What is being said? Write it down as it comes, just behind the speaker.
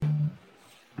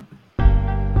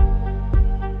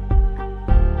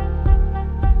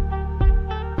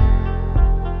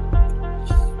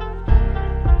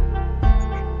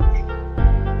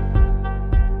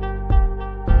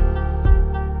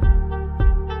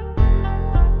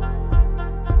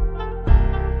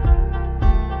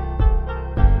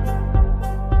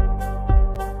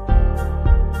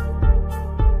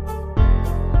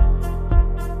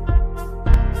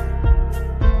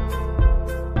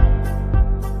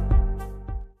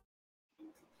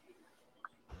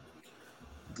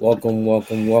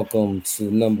Welcome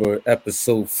to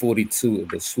episode 42 of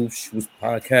the Swoop Shoots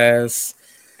podcast.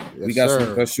 We Yes, got some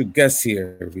sir. special guests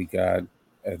here. We got,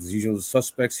 as usual,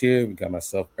 suspects here. We got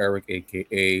myself, Eric,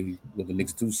 aka Will the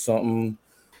Knicks Do Something?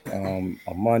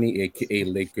 Armani, aka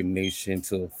Laker Nation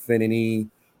to Affinity.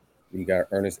 We got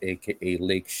Ernest, aka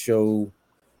Lake Show.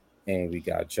 And we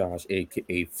got Josh,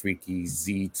 aka Freaky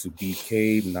Z to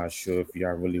BK. Not sure if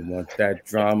y'all really want that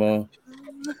drama.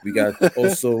 We got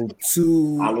also I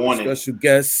two want it. special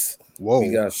guests. We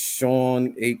Whoa. got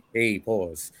Sean,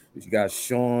 pause. We got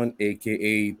Sean,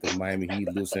 aka the Miami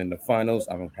Heat, losing in the finals.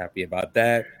 I'm happy about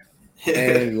that.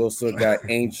 And we also got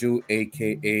Angel,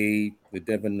 aka the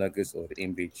Denver Nuggets or the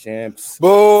NBA champs. Boo!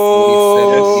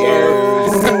 47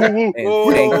 Yes, years. sir. And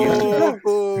thank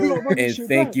you. And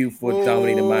thank you for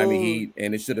dominating Miami Boo. Heat.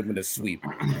 And it should have been a sweep. It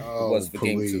was Oh, for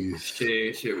game two.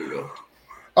 please. Here we go.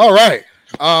 All right.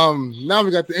 Now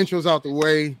we got the intros out the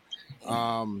way.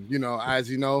 As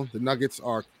you know, the Nuggets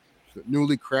are the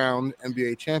newly crowned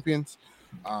NBA champions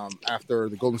after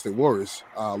the Golden State Warriors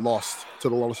lost to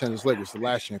the Los Angeles Lakers, the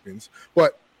last champions.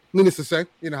 But needless to say,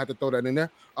 you know, I had to throw that in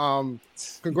there.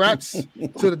 Congrats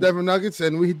to the Denver Nuggets,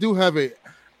 and we do have a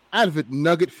avid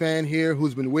Nugget fan here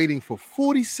who's been waiting for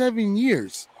 47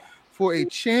 years for a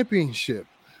championship,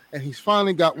 and he's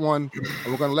finally got one.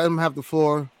 And we're gonna let him have the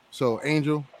floor. So,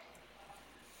 Angel,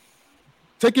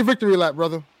 take your victory lap,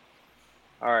 brother.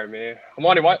 All right, man.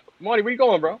 Monty, where you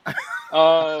going, bro?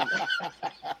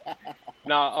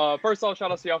 First off,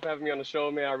 shout out to y'all for having me on the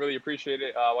show, man. I really appreciate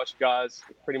it. I watch you guys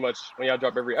pretty much when y'all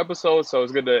drop every episode, so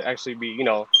it's good to actually be,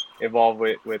 involved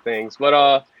with things.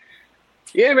 But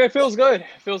yeah, man, it feels good.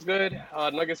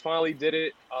 Nuggets finally did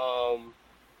it.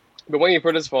 Been waiting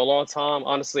for this for a long time.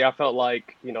 Honestly, I felt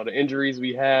like, the injuries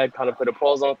we had kind of put a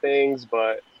pause on things,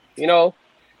 but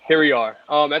here we are.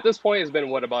 At this point, it's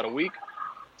been about a week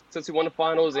since we won the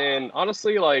finals, and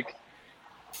honestly, like,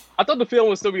 I thought the feeling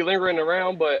would still be lingering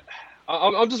around, but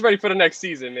I'm just ready for the next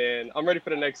season, man. I'm ready for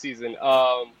the next season.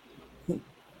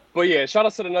 But yeah, shout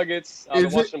out to the Nuggets. I've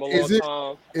been watching them a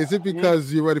long time. Is it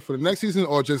because you're ready for the next season,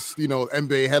 or just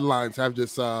NBA headlines have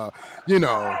just the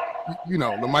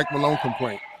Mike Malone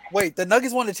complaint? Wait, the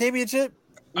Nuggets won the championship?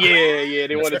 Yeah,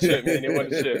 they won the chip, man. They won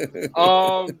the chip.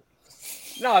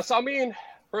 So I mean,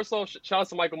 first off, shout out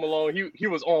to Michael Malone. He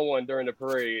was on one during the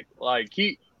parade. Like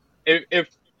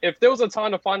if there was a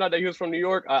time to find out that he was from New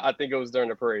York, I think it was during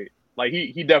the parade. Like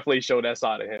he definitely showed that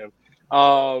side of him.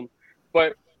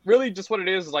 But really, just what it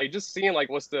is like just seeing like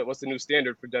what's the new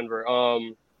standard for Denver.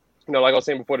 Like I was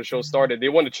saying before the show started, they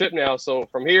won the chip now. So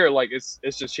from here, like it's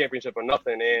just championship or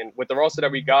nothing. And with the roster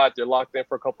that we got, they're locked in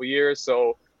for a couple years.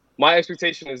 So my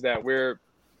expectation is that we're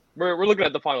looking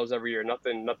at the finals every year.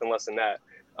 Nothing less than that.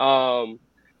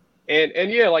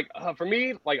 And yeah, like for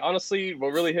me, like honestly,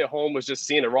 what really hit home was just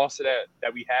seeing the roster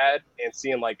that we had and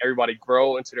seeing like everybody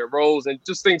grow into their roles and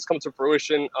just things come to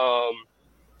fruition. Our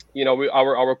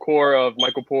core of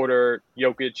Michael Porter,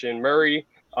 Jokic, and Murray.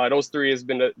 Those three has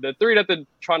been the three that they're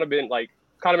trying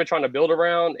to build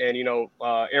around, and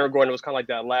Aaron Gordon was kind of like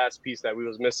that last piece that we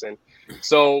was missing.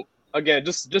 So again,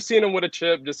 just seeing them with a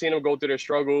chip, just seeing them go through their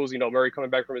struggles. Murray coming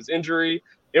back from his injury,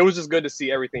 it was just good to see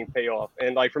everything pay off.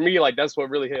 And like for me, like that's what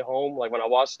really hit home. Like when I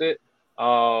watched it,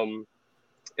 and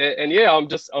yeah, I'm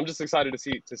just excited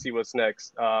to see what's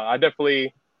next. I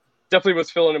definitely was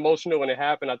feeling emotional when it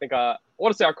happened. I think I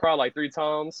want to say I cried like 3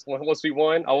 times once we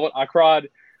won. I cried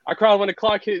when the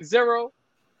clock hit 0.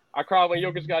 I cried when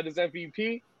Jokic got his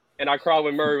MVP, and I cried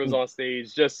when Murray was on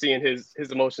stage, just seeing his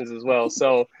emotions as well.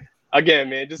 So again,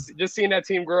 man, just seeing that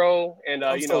team grow, and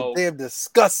I'm so damn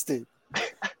disgusted.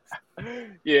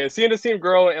 Yeah, seeing this team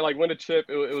grow and like win a chip,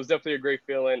 it was definitely a great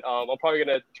feeling. I'm probably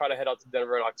gonna try to head out to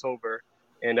Denver in October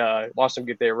and watch them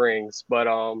get their rings. But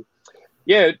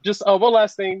yeah, just one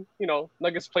last thing,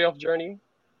 Nuggets playoff journey.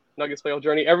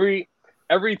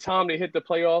 Every time they hit the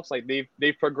playoffs, like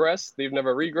they've progressed. They've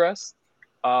never regressed.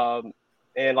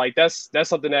 And like that's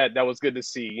something that was good to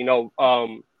see.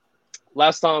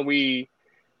 Last time we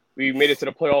made it to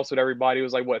the playoffs with everybody, it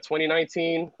was like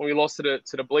 2019 when we lost to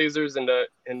the Blazers in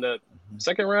the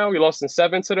second round. We lost in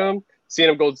 7 to them. Seeing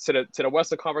them go to the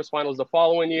Western Conference Finals the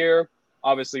following year.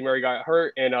 Obviously, Murray got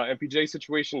hurt, and MPJ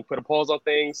situation put a pause on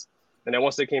things. And then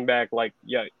once they came back, like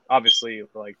yeah, obviously,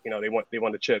 like they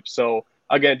won the chip. So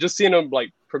again, just seeing them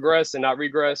like progress and not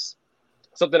regress,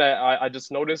 something that I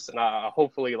just noticed, and I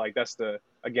hopefully like that's the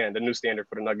new standard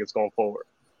for the Nuggets going forward.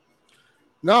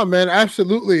 No, man,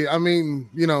 absolutely. I mean,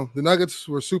 the Nuggets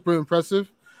were super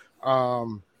impressive. Stop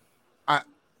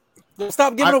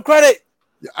giving them credit.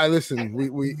 I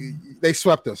listen. They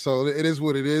swept us, so it is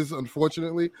what it is.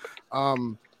 Unfortunately,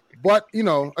 but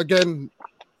again,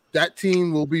 that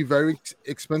team will be very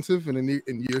expensive in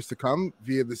years to come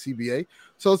via the CBA.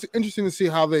 So it's interesting to see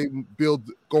how they build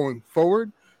going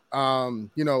forward.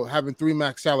 Having 3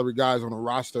 max salary guys on a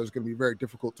roster is going to be very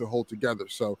difficult to hold together.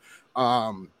 So,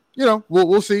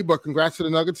 we'll see. But congrats to the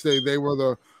Nuggets. They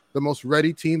were the most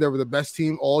ready team. They were the best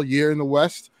team all year in the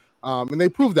West. And they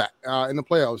proved that in the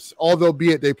playoffs. Although,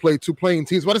 be it they played 2 playing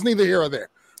teams, but it's neither here or there.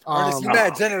 Ernest, you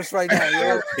mad generous right now,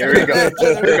 yo. Here we go.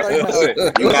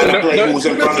 You gotta play who's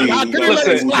in front of you. I You couldn't gotta let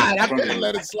play it who's slide. in I front of couldn't you.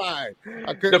 let it slide.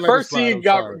 The first seed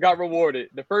got rewarded.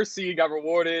 The first seed got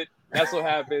rewarded. That's what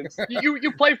happens.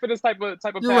 You play for this type of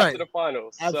path to the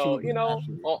finals. Absolutely. So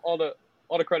Absolutely.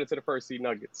 all the credit to the first seed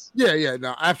Nuggets. Yeah,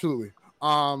 no, absolutely.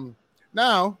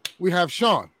 Now we have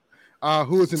Sean,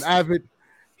 who is an avid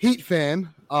Heat fan.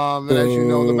 And as you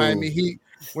know, the Miami Heat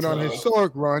went on a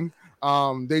historic run.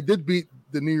 They did beat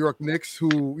the New York Knicks,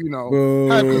 who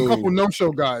had a couple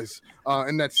no-show guys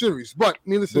in that series. But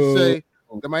needless to say,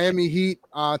 the Miami Heat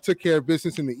took care of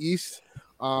business in the East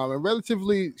and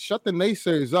relatively shut the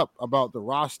naysayers up about the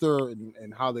roster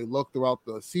and how they look throughout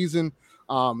the season.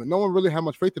 And no one really had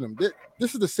much faith in them.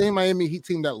 This is the same Miami Heat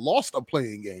team that lost a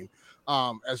playing game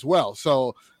as well.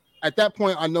 So at that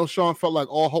point, I know Sean felt like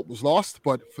all hope was lost,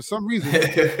 but for some reason,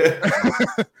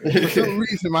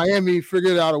 Miami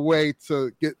figured out a way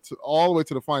to get all the way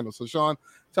to the finals. So Sean,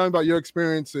 tell me about your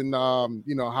experience and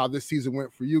how this season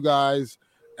went for you guys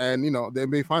and the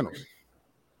NBA Finals.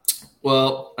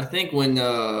 Well, I think when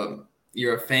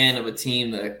you're a fan of a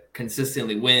team that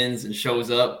consistently wins and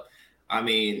shows up, I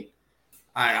mean,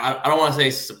 I don't want to say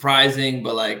surprising,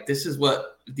 but like this is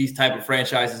what these type of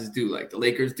franchises do. Like the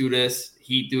Lakers do this,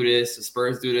 Heat do this, the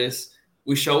Spurs do this.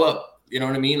 We show up, you know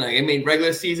what I mean? Like, I mean,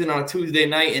 regular season on a Tuesday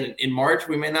night in March,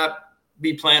 we may not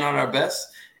be playing on our best.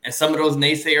 And some of those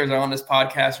naysayers are on this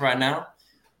podcast right now.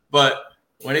 But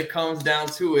when it comes down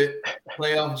to it,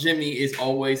 playoff Jimmy is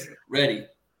always ready.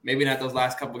 Maybe not those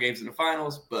last couple games in the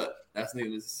finals, but that's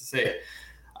needless to say.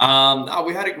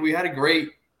 We had a great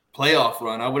playoff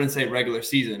run. I wouldn't say regular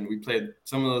season. We played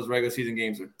some of those regular season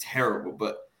games were terrible,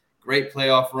 but great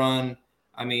playoff run.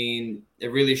 I mean,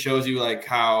 it really shows you like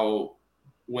how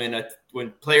when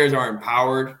players are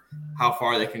empowered, how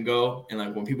far they can go, and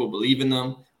like when people believe in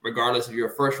them, regardless if you're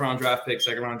a first round draft pick,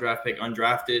 second round draft pick,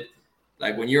 undrafted,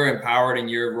 like when you're empowered in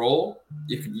your role,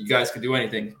 you guys could do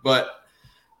anything. But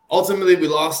ultimately, we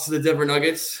lost to the Denver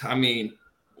Nuggets. I mean,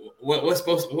 what was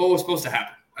supposed to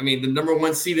happen? I mean, the number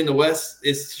 1 seed in the West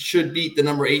should beat the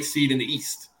number 8 seed in the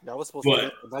East. That was supposed to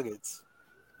beat the Nuggets.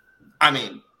 I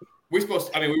mean, we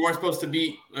weren't supposed to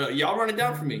beat. Y'all run it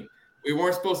down for me. We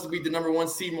weren't supposed to beat the number 1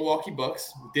 seed Milwaukee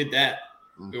Bucks. We did that.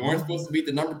 We weren't supposed to beat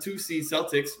the number 2 seed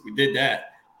Celtics. We did that.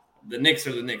 The Knicks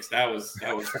are the Knicks. That was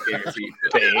guaranteed.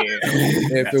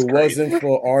 If it wasn't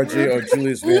for RJ or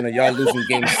Julius Randle, y'all losing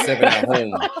game 7 at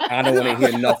home. I don't want to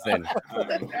hear nothing.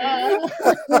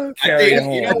 Carry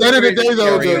on. At the end of the day,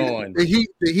 though,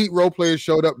 the Heat role players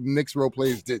showed up. The Knicks role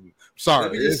players didn't. Sorry.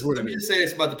 Let me just say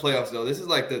this about the playoffs, though. This is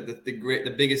like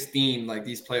the biggest theme, like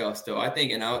these playoffs, though. I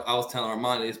think, and I was telling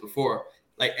Armando this before,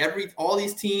 like all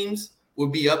these teams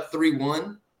would be up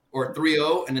 3-1 or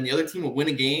 3-0, and then the other team will win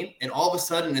a game, and all of a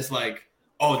sudden it's like,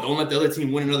 oh, don't let the other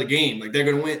team win another game. Like they're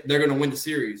gonna win the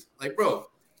series. Like, bro,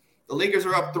 the Lakers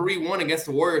are up 3-1 against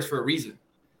the Warriors for a reason.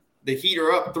 The Heat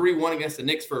are up 3-1 against the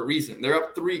Knicks for a reason. They're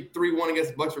up 3-1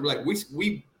 against the Bucks. We're like,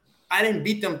 I didn't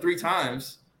beat them 3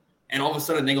 times, and all of a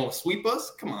sudden they're gonna sweep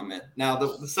us? Come on, man. Now the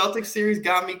Celtics series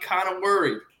got me kind of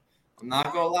worried. I'm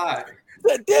not gonna lie.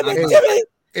 Damn it.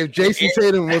 If Jason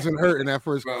Tatum wasn't hurt in that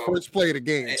first play of the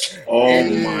game. Oh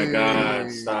my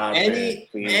God. Stop.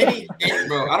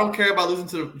 Bro, I don't care about losing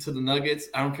to the Nuggets.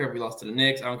 I don't care if we lost to the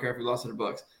Knicks. I don't care if we lost to the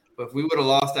Bucks. But if we would have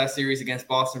lost that series against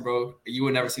Boston, bro, you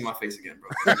would never see my face again, bro.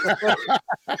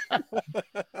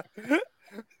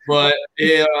 But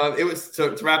it was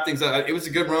to wrap things up. It was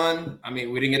a good run. I mean,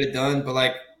 we didn't get it done, but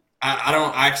like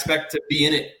I expect to be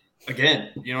in it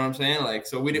again. You know what I'm saying? Like,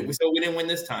 so we didn't win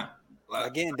this time. Like,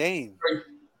 again, Dame.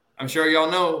 I'm sure y'all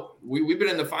know we've been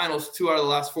in the finals 2 out of the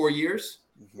last 4 years.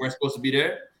 We're supposed to be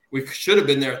there. We should have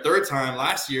been there a third time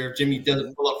last year if Jimmy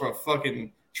doesn't pull up for a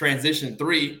fucking transition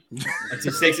 3 and he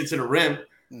takes it to the rim.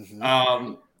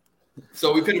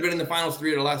 So we could have been in the finals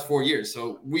 3 of the last 4 years.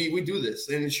 So we do this.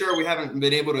 And sure, we haven't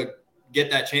been able to get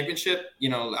that championship,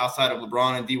 outside of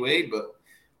LeBron and D-Wade, but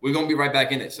we're going to be right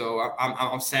back in it. So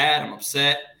I'm sad. I'm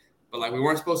upset. But like we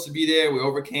weren't supposed to be there. We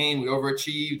overcame. We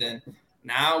overachieved. And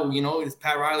now, it's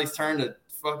Pat Riley's turn to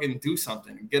fucking do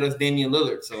something and get us Damian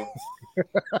Lillard. So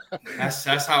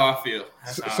that's how I feel.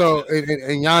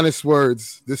 In Giannis'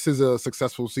 words, this is a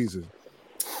successful season.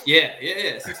 Yeah.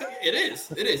 It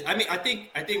is. I mean, I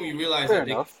think we realize. Fair I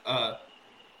think enough.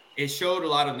 it showed a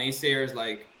lot of naysayers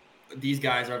like these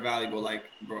guys are valuable. Like,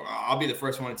 bro, I'll be the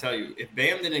first one to tell you, if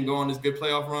Bam didn't go on this good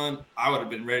playoff run, I would have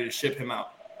been ready to ship him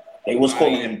out. They was I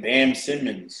calling mean, him Bam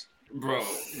Simmons. Bro,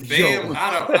 Bam,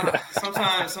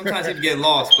 sometimes he get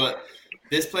lost, but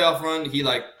this playoff run,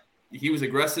 he was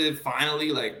aggressive.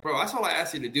 Finally, like, bro, that's all I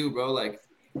asked you to do, bro. Like,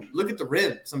 look at the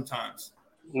rim sometimes.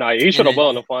 Nah, he should have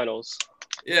won the finals.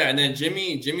 Yeah, and then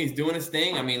Jimmy's doing his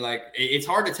thing. I mean, like, it's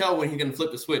hard to tell when he's gonna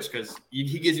flip the switch because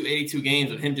he gives you 82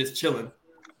 games of him just chilling.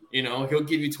 You know, he'll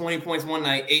give you 20 points one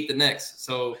night, 8 the next.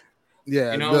 So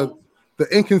yeah, you know, the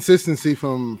inconsistency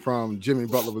from Jimmy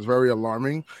Butler was very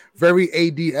alarming, very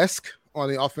AD-esque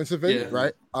on the offensive end,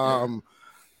 right?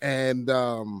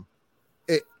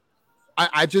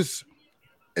 I just,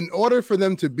 in order for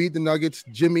them to beat the Nuggets,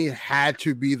 Jimmy had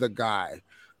to be the guy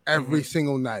every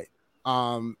single night.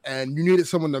 And you needed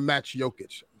someone to match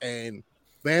Jokic. And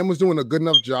Bam was doing a good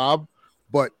enough job,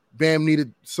 but Bam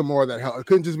needed some more of that help. It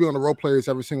couldn't just be on the role players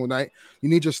every single night. You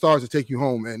need your stars to take you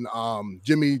home. And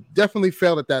Jimmy definitely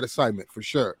failed at that assignment for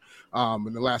sure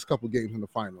in the last couple of games in the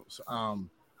finals.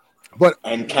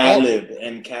 And Caleb.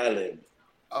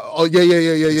 Oh yeah.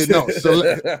 No,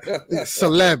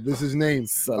 Celeb is his name.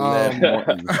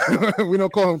 Celeb. We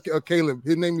don't call him Caleb.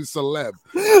 His name is Celeb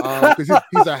because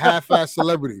he's a half-ass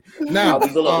celebrity. Now we're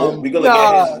gonna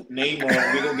get his name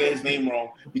wrong. We're gonna get his name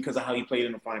wrong because of how he played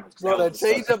in the finals. Bro, the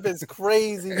change-up is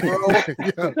crazy, bro.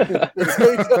 The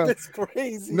change-up is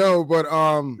crazy. No, but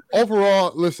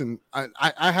overall, listen,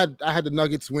 I had the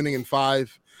Nuggets winning in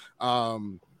 5.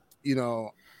 You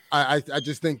know, I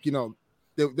just think, you know,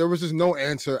 there was just no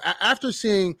answer. After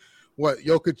seeing what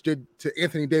Jokic did to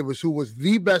Anthony Davis, who was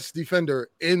the best defender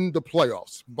in the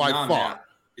playoffs by far.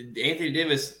 Man. Anthony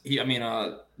Davis,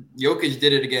 Jokic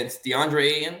did it against DeAndre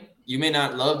Ayton. You may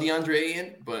not love DeAndre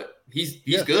Ayton, but he's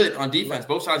good on defense,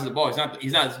 both sides of the ball.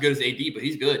 He's not as good as AD, but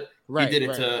he's good. Right, he did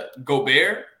it to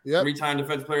Gobert, 3-time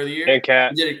Defensive Player of the Year. And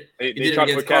Cat. He did it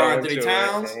against Karl Anthony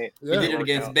Towns. He did it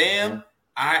against Bam.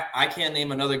 I can't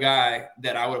name another guy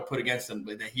that I would have put against him,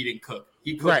 but that he didn't cook.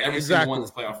 He cooked every single one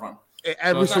this playoff run. So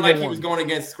it's not like he was going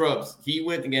against scrubs. He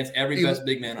went against every best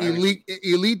big man.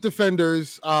 Elite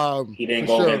defenders. He didn't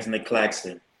go against Nick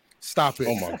Claxton. Stop it.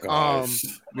 Oh my gosh.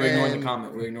 We're ignoring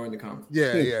the comment.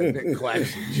 Yeah, Nick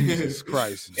Claxton. Jesus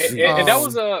Christ. And that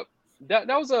was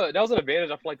an advantage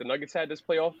I feel like the Nuggets had this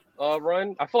playoff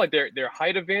run. I feel like their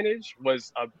height advantage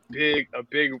was a big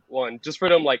one just for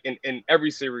them, like in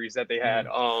every series that they had,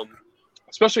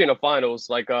 especially in the finals.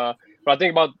 Like but I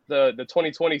think about the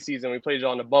 2020 season we played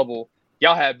on the bubble.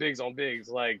 Y'all had bigs on bigs,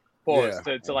 like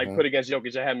to like put against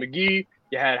Jokic. You had McGee,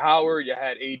 you had Howard, you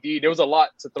had AD. There was a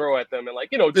lot to throw at them, and like,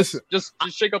 you know, just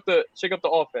shake up the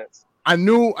offense. I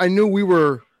knew we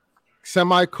were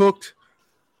semi-cooked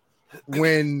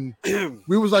when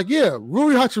we was like,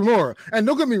 Rui Hachimura. And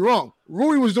don't get me wrong,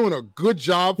 Rui was doing a good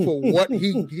job for what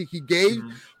he gave.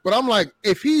 But I'm like,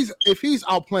 if he's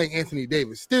outplaying Anthony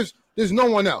Davis, there's no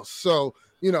one else. So,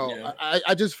 you know,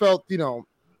 I just felt, you know,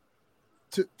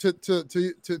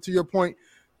 to your point,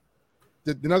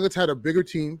 the Nuggets had a bigger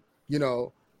team. You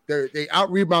know, they out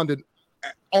rebounded.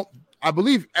 I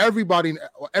believe every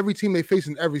team they face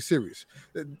in every series.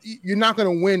 You're not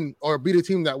going to win or beat a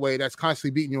team that way that's constantly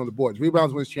beating you on the boards.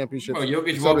 Rebounds wins championships. Bro,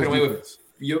 Jokic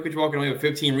walking away with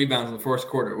 15 rebounds in the first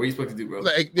quarter. What are you supposed to do, bro?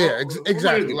 Like,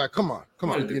 exactly. Like, come on,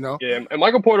 you know? Yeah, and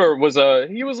Michael Porter was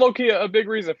low-key a big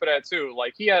reason for that, too.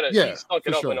 Like, he stunk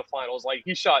it up in the finals. Like,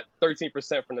 he shot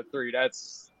 13% from the three.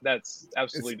 That's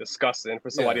absolutely disgusting for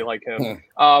somebody like him.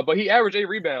 But he averaged 8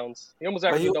 rebounds. He almost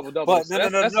averaged a double-double. But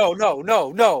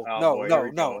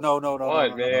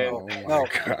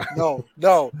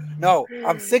no.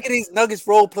 I'm sick of these Nuggets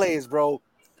role players, bro.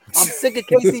 I'm sick of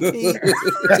KCP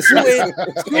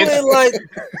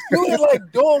doing like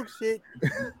dog shit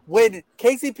when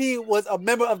KCP was a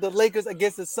member of the Lakers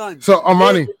against the Suns. So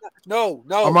Armani,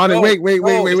 wait.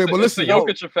 But listen, the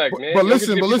Jokic effect, man. But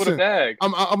listen.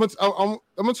 I'm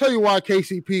gonna tell you why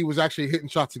KCP was actually hitting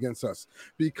shots against us,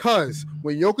 because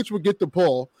when Jokic would get the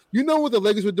ball, you know what the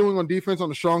Lakers were doing on defense on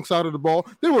the strong side of the ball?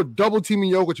 They were double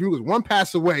teaming Jokic. He was one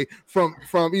pass away from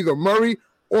either Murray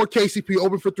or KCP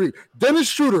open for 3. Dennis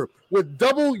Schroeder would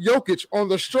double Jokic on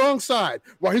the strong side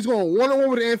while he's going one-on-one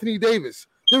with Anthony Davis.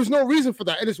 There was no reason for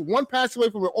that. And it's one pass away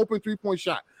from an open 3-point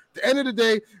shot. At the end of the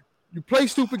day, you play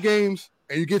stupid games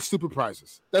and you get stupid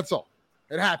prizes. That's all.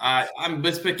 It happens.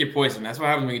 Let's pick your poison. That's what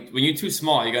happens when you're too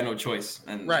small. You got no choice.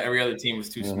 And every other team was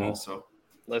too small. So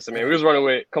Listen, man, we was running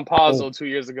with Compazzo 2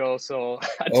 years ago, so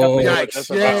I definitely know what that's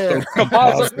about.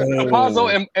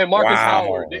 Compazzo and Marcus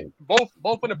Howard, both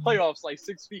in the playoffs, like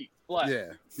 6 feet flat.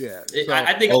 Yeah.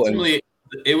 I think ultimately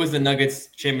it was the Nuggets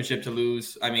championship to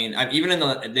lose. I mean,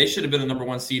 they should have been the number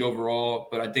 1 seed overall,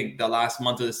 but I think the last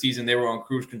month of the season they were on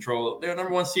cruise control. They're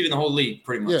number 1 seed in the whole league,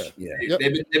 pretty much. Yeah.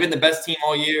 They've been the best team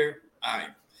all year.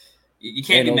 You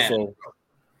can't be mad.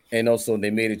 And also, they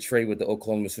made a trade with the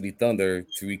Oklahoma City Thunder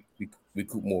to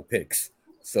recoup more picks.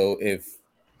 So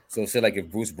say like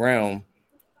if Bruce Brown,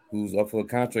 who's up for a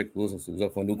contract, who's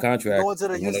up for a new contract, going to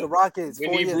the Houston Rockets. We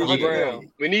need Bruce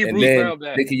Brown. We need and Bruce then Brown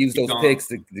back. they can use those picks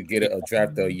to get a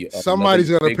draft. Somebody's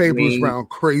gonna pay Bruce Brown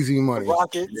crazy money. The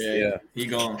Rockets. Yeah, he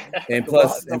gone. And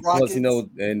plus,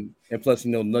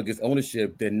 Nuggets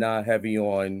ownership, they're not heavy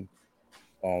on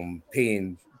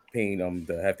paying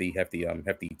the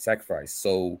hefty sacrifice.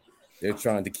 So they're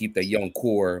trying to keep their young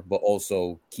core, but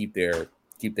also keep their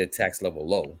tax level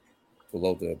low,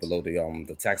 below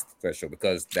the tax threshold,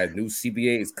 because that new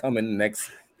CBA is coming next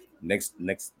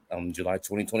July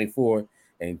 2024,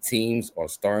 and teams are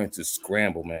starting to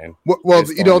scramble, man. Well,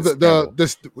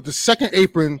 the second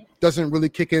apron doesn't really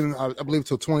kick in, I believe,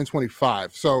 till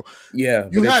 2025. So yeah,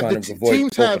 you have the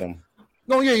teams have them.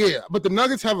 No, but the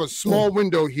Nuggets have a small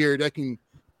window here that can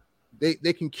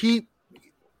they can keep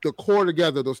the core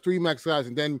together, those 3 max guys,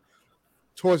 and then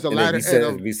towards the latter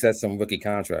end reset some rookie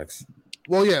contracts.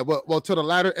 Well, to the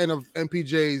latter end of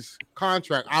MPJ's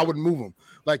contract, I would move him.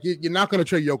 Like you're not going to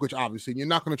trade Jokic, obviously. You're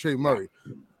not going to trade Murray.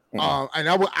 And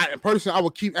I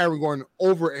would keep Aaron Gordon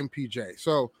over MPJ.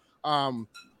 So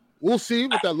we'll see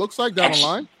what that looks like down the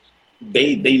line.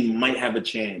 They might have a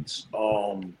chance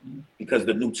because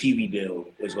the new TV deal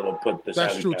is going to put the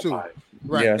that's true too. High.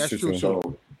 Right, yeah, that's true.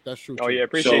 So, that's true. Oh yeah,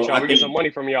 appreciate y'all. We get some money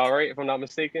from y'all, right? If I'm not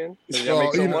mistaken, y'all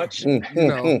make so much. You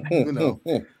know.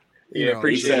 Yeah,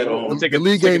 appreciate it. We'll the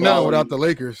league ain't nothing without the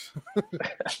Lakers.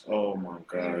 Oh my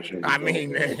gosh! I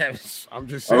mean, I'm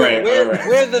just saying. All right.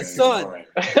 We're the sun.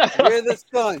 We're the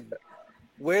sun.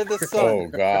 We're the sun. Oh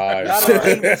God! All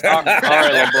right,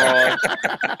 LeBron.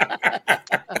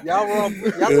 Y'all were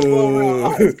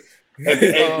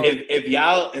if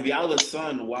y'all the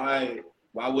Sun, why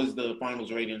was the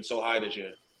finals rating so high this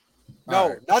year?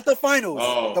 No, not the finals.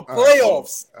 The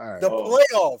playoffs. The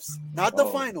playoffs, not the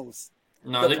finals.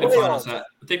 No, I think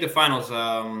the finals.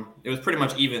 It was pretty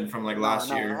much even from like last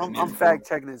year. I'm fact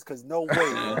checking this because no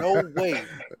way.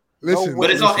 Listen, but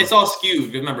it's all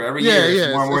skewed. Remember, every year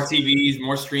it's more TVs,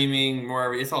 more streaming,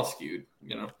 more. It's all skewed,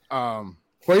 you know.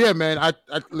 But yeah, man, I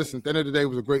listen. At the end of the day, it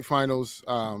was a great finals.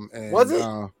 And was it?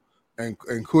 And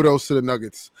kudos to the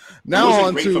Nuggets. Now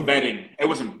it wasn't great for betting. It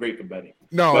wasn't great for betting.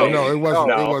 No, it wasn't.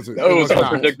 No, it wasn't. It was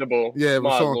unpredictable. Yeah, it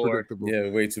was so unpredictable. Yeah,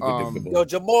 way too predictable. Yo,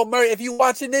 Jamal Murray, if you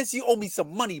watching this, you owe me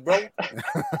some money, bro.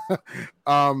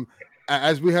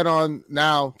 As we head on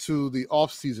now to the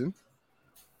off season,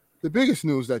 the biggest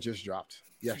news that just dropped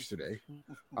yesterday,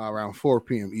 around 4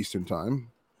 p.m. Eastern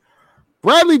time,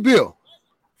 Bradley Beal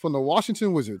from the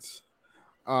Washington Wizards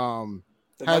the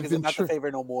Nuggets are not the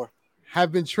favorite no more.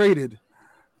 Have been traded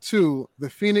to the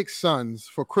Phoenix Suns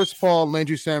for Chris Paul,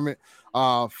 Landry Shamet,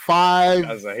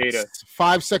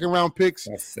 5 second-round picks,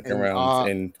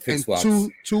 and pick swaps.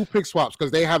 Two pick swaps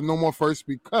because they have no more first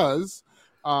because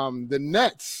the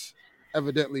Nets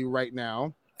evidently right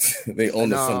now they own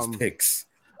the Suns picks.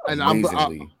 And I'm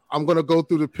going to go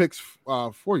through the picks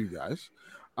for you guys.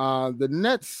 The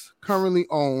Nets currently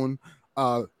own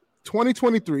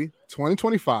 2023,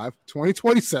 2025,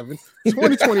 2027,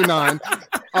 2029,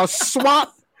 a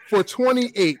swap for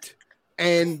 28.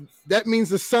 And that means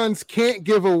the Suns can't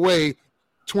give away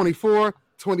 24,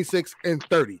 26, and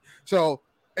 30. So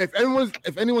if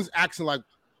anyone's asking like,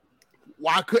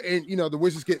 why couldn't the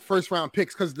Wizards get first round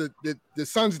picks? Because the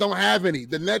Suns don't have any.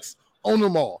 The Nets own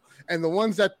them all. And the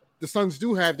ones that the Suns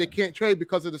do have, they can't trade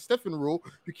because of the Stephen rule.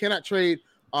 You cannot trade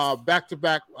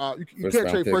back-to-back. You can't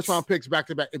trade first-round picks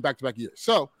back-to-back in back-to-back years.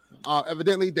 So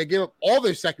evidently, they give up all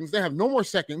their seconds. They have no more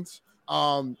seconds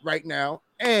right now,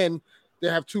 and they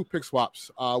have 2 pick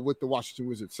swaps with the Washington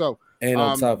Wizards. So, and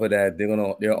on top of that,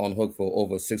 they're on hook for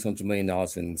over $600 million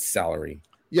in salary.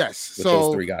 Yes, with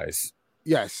those 3 guys.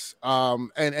 Yes,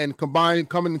 and combined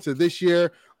coming into this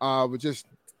year with just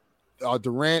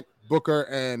Durant, Booker,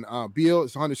 and Beal,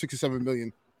 it's $167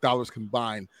 million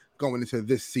combined going into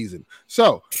this season.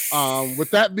 So,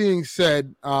 with that being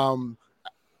said,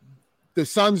 the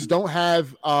Suns don't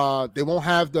have they won't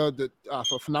have the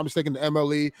if I'm not mistaken, the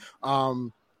MLE.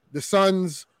 The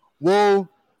Suns will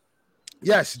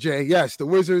Yes, Jay. Yes, the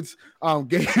Wizards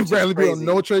gave Which is Bradley Beal a crazy.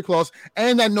 no trade clause,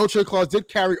 and that no trade clause did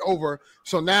carry over.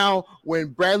 So now, when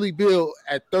Bradley Beal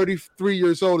at 33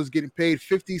 years old is getting paid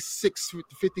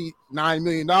 $59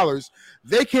 million,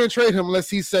 they can't trade him unless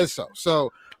he says so.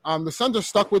 So the Suns are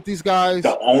stuck with these guys.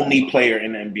 The only player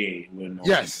in the NBA with no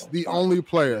Yes, the only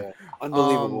player. Yeah,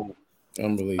 unbelievable.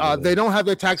 Unbelievable. They don't have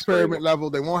their tax pyramid level.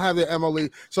 They won't have their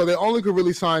MLE, so they only could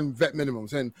really sign vet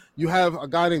minimums. And you have a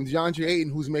guy named DeAndre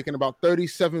Ayton who's making about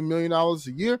 $37 million a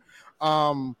year.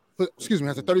 Excuse me,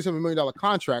 has a $37 million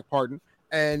contract, pardon.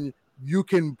 And you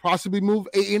can possibly move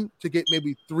Ayton to get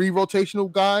maybe 3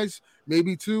 rotational guys,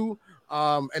 maybe 2,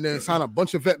 and then sign a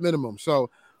bunch of vet minimums. So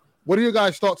what are your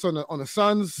guys' thoughts on the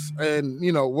Suns, and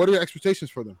what are your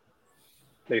expectations for them?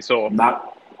 They saw.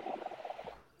 Not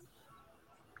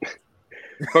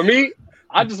For me,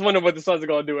 I just wonder what the Suns are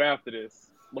going to do after this.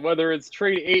 Whether it's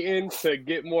trade Ayton to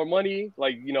get more money,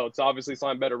 to obviously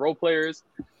sign better role players,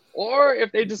 or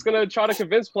if they're just going to try to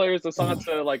convince players to sign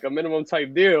to like a minimum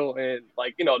type deal. And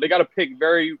they got to pick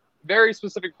very, very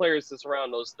specific players to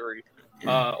surround those 3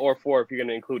 or 4 if you're going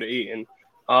to include Ayton.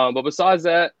 But besides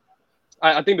that,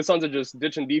 I think the Suns are just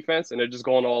ditching defense and they're just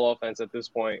going all offense at this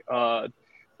point.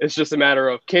 It's just a matter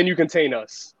of, can you contain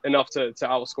us enough to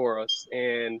outscore us?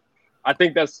 And I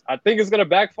think it's going to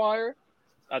backfire.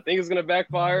 And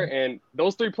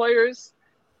those 3 players,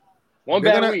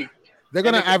 bad week. They're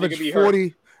going to average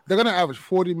 40. They're going to average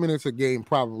 40 minutes a game,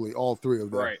 probably all 3 of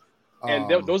them. Right. And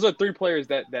those are 3 players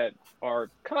that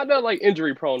are kind of like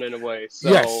injury prone in a way.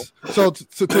 So. Yes. So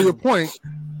to your point,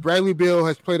 Bradley Beal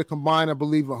has played a combined, I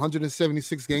believe,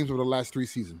 176 games over the last 3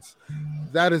 seasons.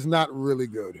 That is not really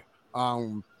good.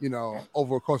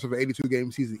 Over a course of an 82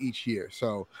 game season each year.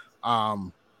 So,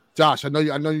 Josh, I know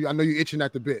you itching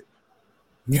at the bit.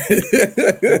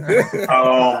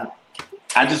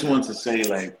 I just want to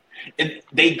say,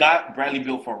 they got Bradley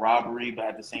Beal for robbery, but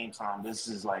at the same time, this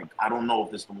is I don't know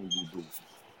if this is the move we do.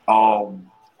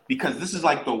 Because this is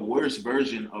the worst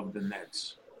version of the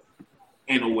Nets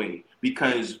in a way.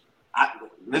 Because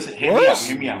hear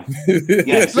me out.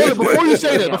 Yes. No, before you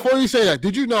say that,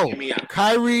 did you know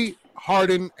Kyrie,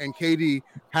 Harden, and KD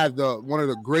had one of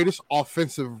the greatest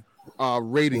offensive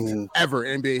ratings ever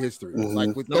in NBA history?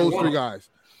 With those 3 guys.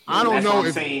 I don't know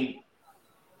if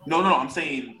No, I'm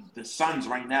saying the Suns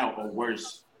right now are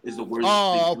worse. Is the worst.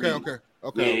 Oh,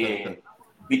 okay.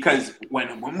 Because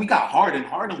when we got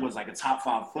Harden was a top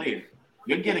 5 player.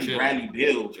 You're getting Bradley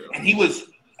Beal,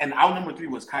 and our number 3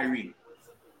 was Kyrie.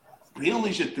 Beal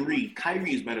is your 3.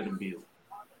 Kyrie is better than Beal.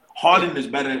 Harden is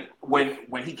better when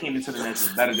he came into the Nets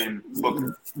is better than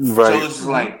Booker. Right. So it's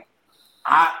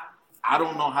I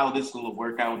don't know how this will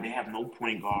work out. They have no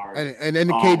point guard. And then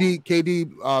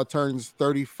KD turns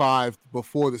 35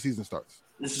 before the season starts.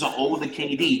 This is an older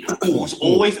KD who's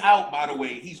always out, by the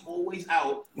way. He's always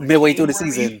out. Midway through the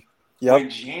season. Yep.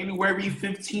 When January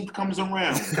 15th comes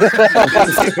around, he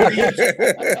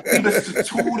missed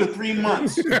 2 to 3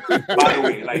 months, by the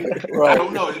way. I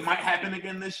don't know. It might happen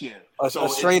again this year. A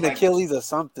strained Achilles or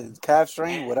something. Calf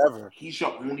strain, whatever. He's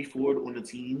your only forward on the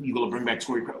team. You're going to bring back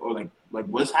Torrey, or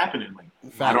what's happening?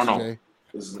 I don't know.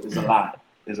 It's a lot.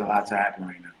 There's a lot to happen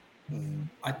right now.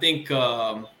 I think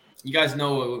you guys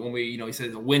know when he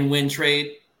says a win-win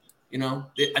trade. I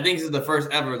think this is the first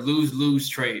ever lose-lose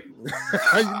trade.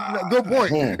 Good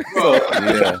point. Yeah.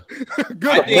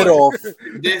 Good.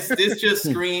 This just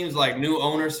screams new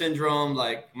owner syndrome.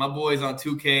 My boys on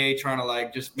 2K trying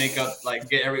to just make up,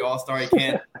 get every all-star he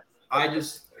can.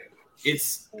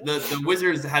 It's the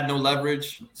Wizards had no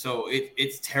leverage, so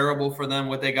it's terrible for them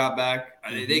what they got back.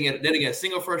 They didn't get a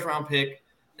single first-round pick.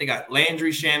 They got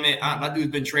Landry Shamet. That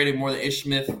dude's been traded more than Ish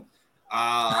Smith.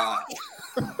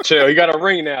 Chill, you got a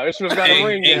ring now. Ishmael's got a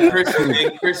ring now. And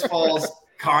Chris Paul's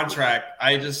contract.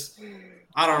 I don't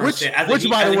understand. Which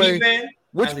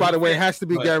by the way has to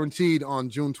be guaranteed on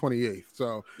June 28th.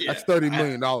 So that's $30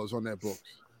 million on that book.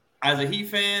 As a Heat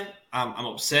fan, I'm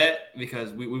upset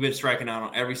because we've been striking out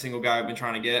on every single guy we've been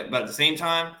trying to get. But at the same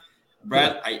time,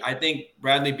 I think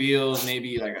Bradley Beal is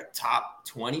maybe a top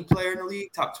 20 player in the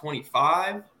league, top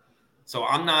 25. So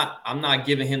I'm not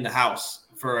giving him the house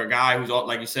for a guy who's,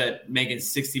 like you said, making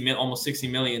almost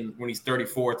 $60 million when he's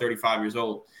 34, 35 years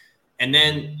old. And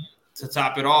then to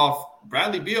top it off,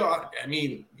 Bradley Beal,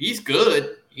 he's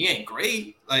good. He ain't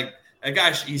great. That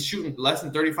guy, he's shooting less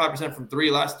than 35% from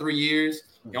 3 last 3 years.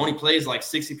 He only plays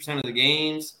 60% of the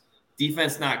games.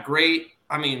 Defense not great.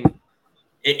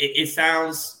 It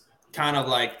sounds kind of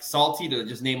salty to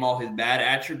just name all his bad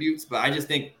attributes, but I just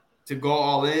think to go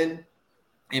all in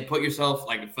and put yourself,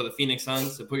 for the Phoenix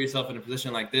Suns, to put yourself in a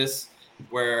position like this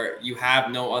where you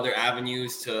have no other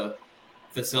avenues to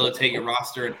facilitate your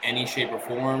roster in any shape or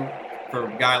form for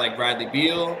a guy like Bradley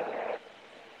Beal,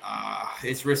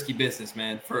 it's risky business,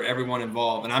 man, for everyone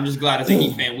involved. And I'm just glad as a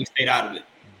Heat fan we stayed out of it.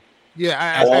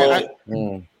 Yeah, all ahead,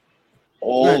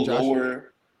 Josh.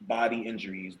 lower body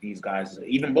injuries. These guys,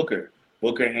 even Booker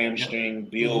hamstring,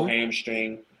 Beal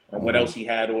hamstring, and what else he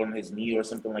had on his knee or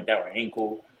something like that, or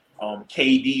ankle.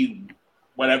 KD,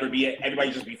 whatever.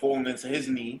 Everybody just be falling into his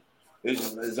knee.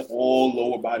 It's all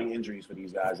lower body injuries for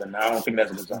these guys, and I don't think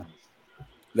that's a good sign.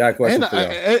 Got a question for you.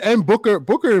 And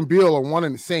Booker and Beal are one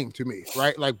and the same to me,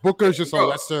 right? Like Booker's just a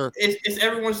lesser. It's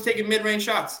everyone's taking mid-range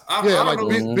shots.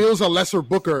 Beal's a lesser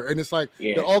Booker, and it's like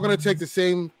they're all going to take the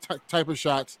same type of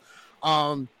shots.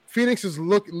 Phoenix is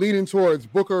leaning towards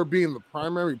Booker being the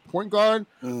primary point guard.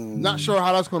 Not sure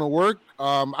how that's going to work.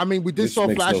 I mean, we saw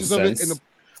flashes of it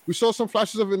we saw some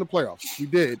flashes of it in the playoffs. We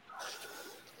did.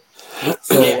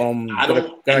 So got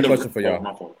a question for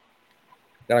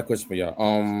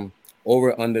y'all.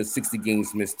 Over under 60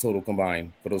 games missed total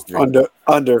combined for those three.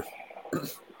 Under.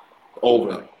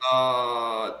 Over.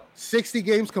 60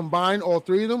 games combined, all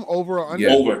three of them, over or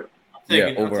under?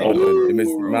 Yeah. Over. Over. They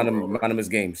missed amount of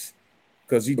missed games.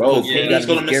 Because he's going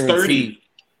to miss 30.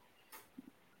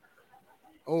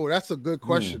 Oh, that's a good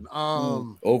question.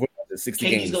 Over 60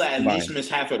 games. He's going to at least miss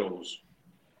half of those.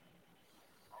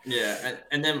 Yeah,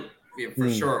 and then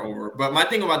for sure over. But my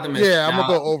thing about them is I'm gonna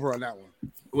go over on that one.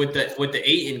 With the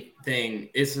Ayton thing,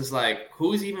 it's just like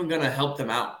who's even gonna help them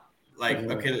out? Like,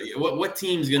 okay, what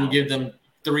team's gonna give them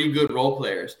 3 good role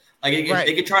players? Like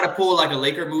they could try to pull like a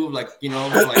Laker move, like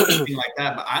like something like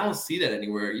that, but I don't see that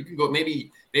anywhere. You can go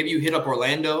maybe you hit up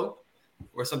Orlando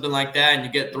or something like that, and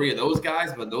you get 3 of those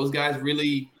guys, but those guys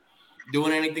really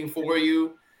doing anything for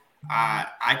you?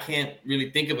 I can't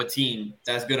really think of a team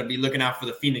that's gonna be looking out for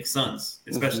the Phoenix Suns,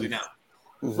 especially now.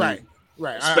 Right.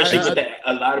 Especially with that,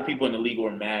 a lot of people in the league were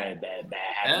mad that happened.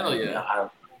 Hell yeah!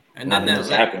 And then that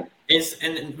happened.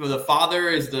 And the father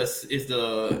is the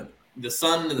son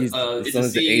is the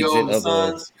CEO of the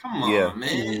Suns. Come on,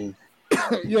 man.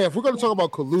 If we're gonna talk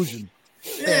about collusion,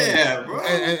 bro,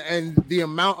 and the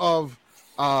amount of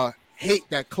hate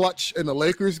that Clutch and the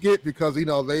Lakers get because they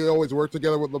always work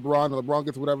together with LeBron and LeBron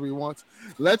gets whatever he wants.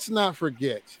 Let's not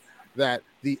forget that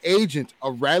the agent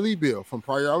of Bradley Beal from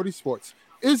Priority Sports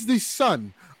is the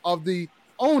son of the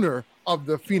owner of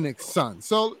the Phoenix Suns.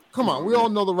 So come on, we all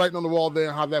know the writing on the wall there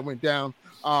and how that went down.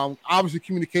 Obviously,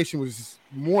 communication was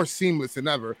more seamless than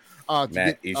ever. To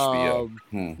get the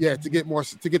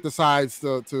sides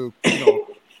to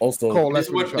also coalesce.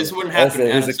 This wouldn't happen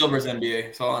in the Silver's NBA.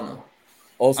 That's all I know.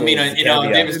 Also,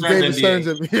 David Stern's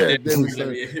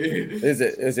NBA.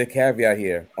 There's a caveat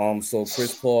here. So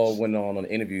Chris Paul went on an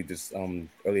interview this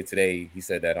earlier today. He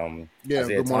said that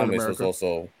Isaiah Thomas was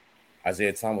also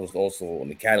on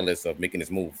the catalyst of making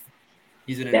this move.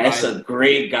 That's a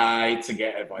great guy to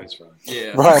get advice from.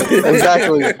 Yeah, right.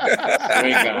 Exactly. Great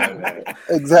guy, man.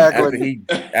 Exactly.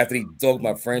 After he dogged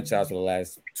my franchise for the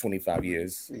last 25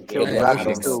 years.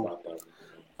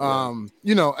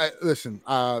 Listen,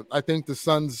 I think the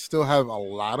Suns still have a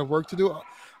lot of work to do.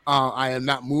 I am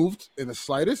not moved in the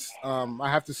slightest. I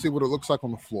have to see what it looks like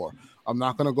on the floor. I'm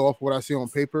not going to go off what I see on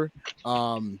paper,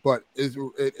 but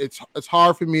it's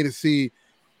hard for me to see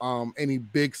any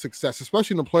big success,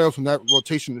 especially in the playoffs when that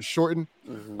rotation is shortened.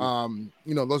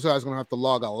 Those guys are going to have to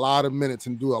log a lot of minutes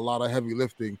and do a lot of heavy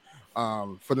lifting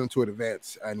for them to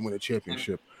advance and win a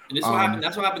championship. And this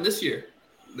that's what happened this year.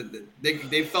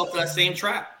 They fell for that same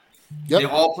trap. Yep.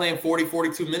 They're all playing 40,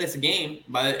 42 minutes a game.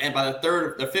 By the 5th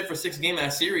or 6th game of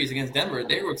that series against Denver,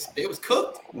 they was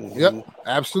cooked. Yep,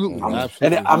 absolutely. I'm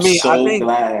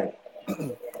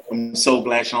so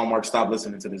glad Sean Mark stopped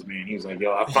listening to this man. He was like,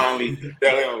 "Yo, I finally, you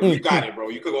got it, bro.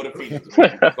 You could go to Phoenix.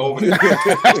 Man. Go over there."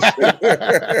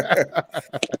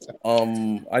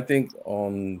 I think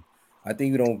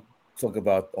we don't talk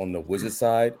about on the Wizards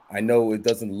side. I know it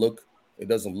doesn't look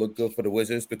good for the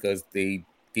Wizards because they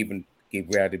gave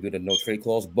Bradley Beal a no trade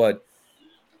clause, but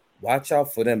watch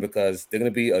out for them because they're gonna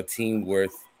be a team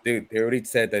worth. They already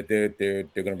said that they're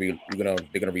gonna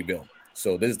rebuild.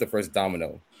 So this is the first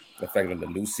domino. The fact that the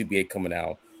new CBA coming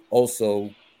out. Also,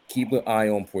 keep an eye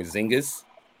on Porzingis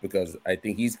because I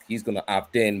think he's gonna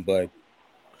opt in, but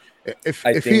if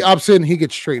he opts in, he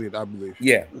gets traded, I believe.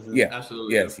 Yeah,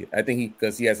 absolutely. Yes, I think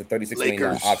because he has a $36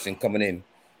 million option coming in.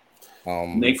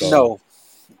 Knicks? No.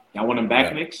 Y'all want him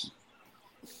back, Knicks?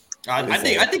 I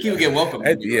think he would get welcome.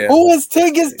 Yeah. Who is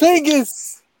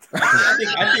Tigges?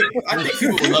 I think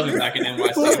people would love him back in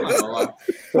NYC. I'm not gonna lie.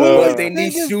 But they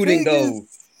need shooting though.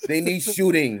 They need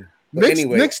shooting.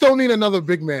 Knicks don't need another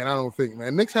big man. I don't think,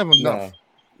 man. Knicks have enough.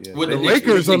 Yeah. With the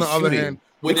Lakers, on the other hand,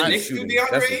 would the Knicks do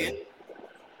DeAndre Ayton?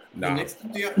 The Nah. Knicks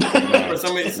do y'all- Nah. for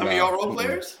some of y'all role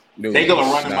players? No, They gonna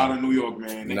run him nah. out of New York,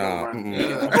 man. They Nah,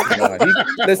 gonna run.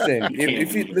 listen. He can't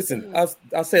If you be. listen,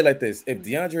 I'll say it like this: if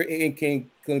DeAndre Ayton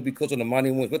couldn't be coach on the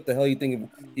Mighty Ones, what the hell you think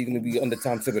he's gonna be under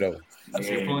Tom Thibodeau? That's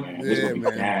a good point. Man. This gonna be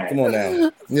bad. Come on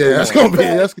now, Yeah, that's gonna be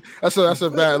that's a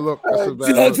bad look. That's a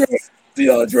bad look.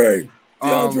 DeAndre.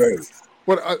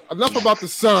 But enough about the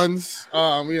Suns.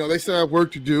 They still have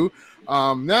work to do.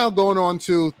 Now going on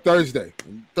to Thursday.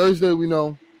 Thursday, we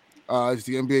know, is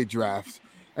the NBA draft,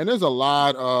 and there's a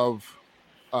lot of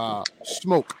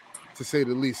smoke, to say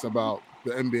the least, about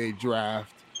the NBA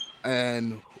draft,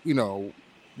 and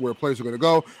where players are going to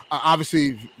go.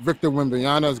 Obviously, Victor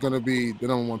Wembanyama is going to be the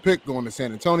number one pick going to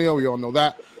San Antonio. We all know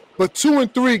that. But 2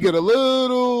 and 3 get a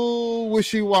little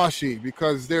wishy-washy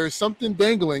because there's something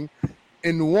dangling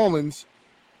in New Orleans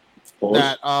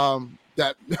that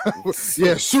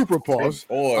super pause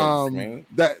Man.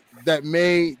 that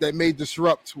may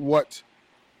disrupt what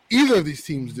either of these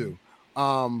teams do.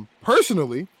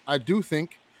 Personally, I do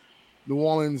think New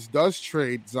Orleans does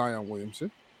trade Zion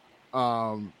Williamson,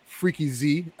 Freaky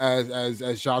Z,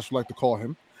 as Josh would like to call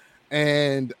him,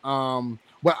 and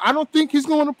but I don't think he's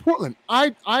going to Portland.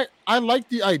 I like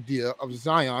the idea of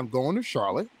Zion going to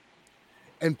Charlotte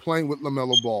and playing with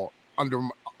LaMelo Ball under.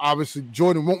 Obviously,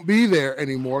 Jordan won't be there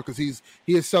anymore because he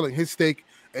is selling his stake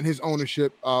and his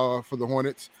ownership for the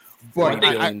Hornets. But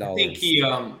I think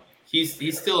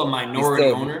he's still a minority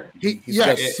owner. He's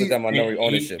got minority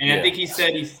ownership. And I think he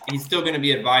said he's still going to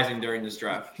be advising during this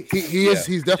draft. He is.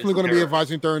 He's definitely going to be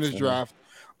advising during this draft.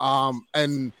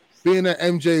 And being that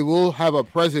MJ will have a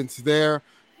presence there,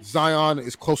 Zion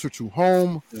is closer to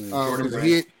home.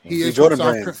 He is from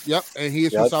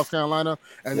South Carolina,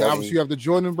 and then obviously you have the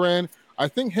Jordan brand. I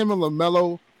think him and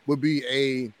LaMelo would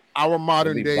be our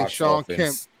modern day Sean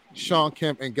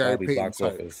Kemp and Gary Payton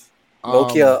type.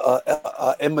 Low-key,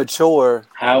 immature.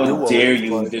 How dare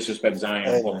you disrespect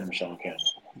Zion calling him Sean Kemp?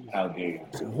 How dare you?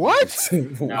 What?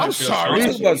 I'm sorry. I'm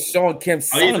talking about Sean Kemp's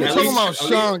son. I'm talking about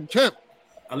Sean Kemp.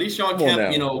 At least Sean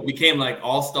Kemp, became like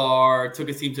all-star, took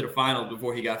his team to the finals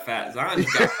before he got fat. Zion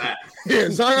just got fat. Yeah,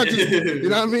 Zion just, you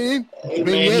know what I mean? Hey,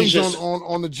 man, he's just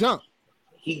on the jump.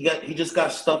 He just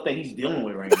got stuff that he's dealing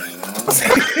with right now.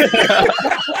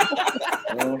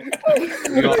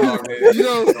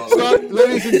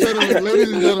 Ladies and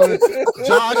gentlemen,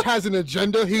 Josh has an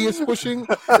agenda he is pushing.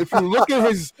 If you look at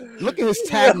his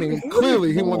tag name,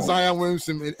 clearly he wants Zion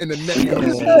Williamson in the net.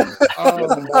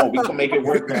 We can make it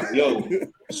work now. Yo,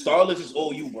 Starless is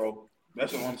all you, bro.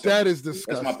 That's what I'm saying. That is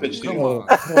disgusting. That's my pitch to Come you. on.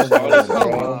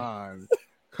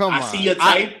 I see your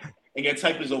type, and your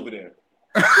type is over there.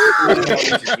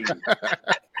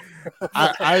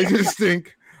 I just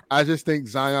think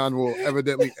Zion will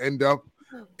evidently end up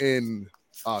in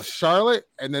Charlotte,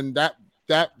 and then that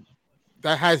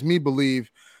has me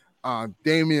believe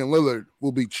Damian Lillard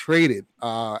will be traded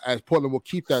as Portland will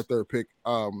keep that third pick.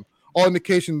 All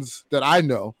indications that I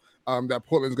know that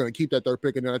Portland's going to keep that third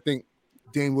pick, and then I think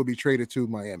Dame will be traded to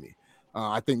Miami.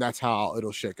 I think that's how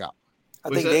it'll shake out. I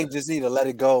think Dame just need to let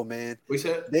it go, man.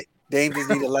 Dame just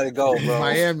need to let it go, bro.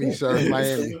 Miami, sir.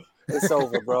 Miami. It's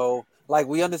over, bro. Like,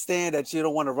 we understand that you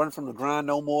don't want to run from the grind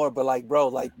no more, but like, bro,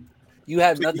 like, you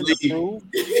have nothing to prove.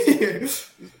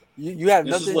 You have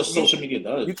this nothing. Is what social media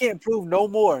does. You can't prove no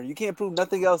more. You can't prove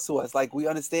nothing else to us. Like, we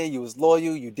understand you was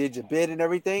loyal, you did your bid and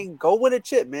everything. Go win a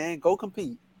chip, man. Go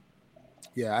compete.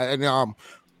 Yeah,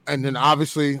 and then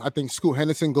obviously I think Scoot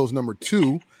Henderson goes number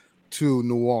 2 to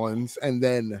New Orleans, and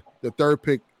then the third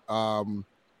pick,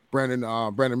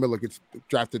 Brandon Miller gets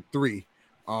drafted 3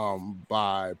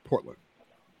 by Portland.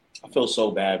 I feel so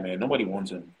bad, man. Nobody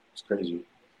wants him. It's crazy.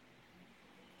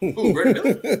 Ooh, Brandon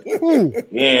Miller?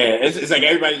 Yeah, it's like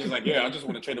everybody's just like, yeah, I just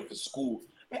want to trade him for school.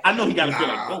 I know he got to feel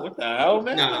like, oh, what the hell,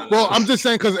 man? Well, I'm just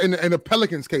saying because in the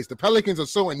Pelicans case, the Pelicans are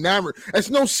so enamored. It's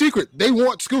no secret. They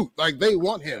want Scoot. Like, they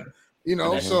want him. And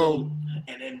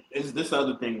then is this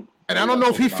other thing. And I don't know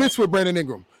if he fits with Brandon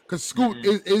Ingram because Scoot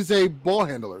is a ball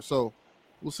handler. So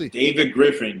we'll see. David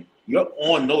Griffin, you're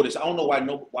on notice. I don't know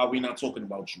why we're not talking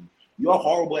about you. You're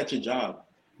horrible at your job.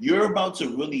 You're about to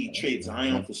really trade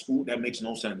Zion for Scoot. That makes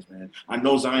no sense, man. I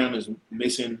know Zion is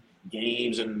missing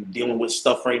games and dealing with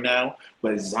stuff right now,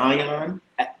 but Zion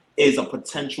is a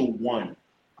potential one.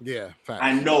 Yeah, facts.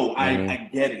 I know. I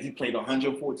get it. He played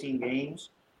 114 games.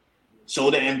 So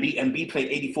the Embiid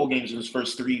played 84 games in his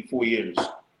first 3-4 years.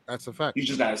 That's a fact. You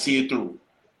just gotta see it through.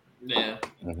 Yeah.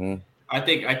 I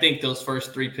think those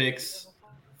first 3 picks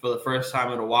for the first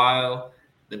time in a while,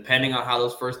 depending on how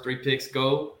those first 3 picks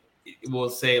go, we'll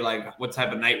say like what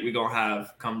type of night we're gonna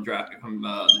have come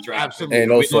the draft. Absolutely.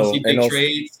 And also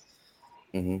trades.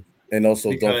 And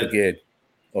also don't forget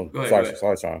Oh, Go ahead, sorry, go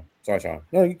ahead. Sean.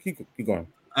 No, you keep going.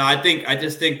 I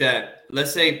just think that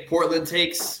let's say Portland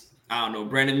takes I don't know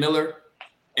Brandon Miller,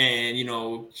 and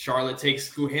Charlotte takes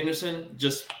Scoot Henderson.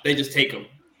 They just take him.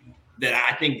 That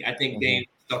I think Dame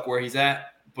stuck where he's at.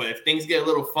 But if things get a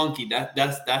little funky,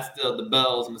 that's the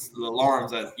bells and the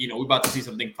alarms that we're about to see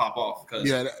something pop off. Because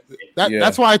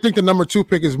That's why I think the number 2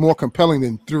 pick is more compelling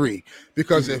than 3.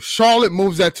 Because if Charlotte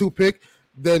moves that 2 pick,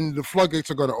 then the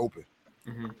floodgates are going to open.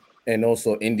 And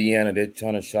also Indiana, they're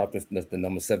trying to shop the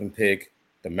number 7 pick.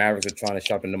 The Mavericks are trying to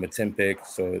shop the number 10 pick.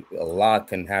 So a lot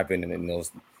can happen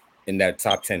in that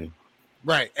top 10.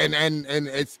 Right, and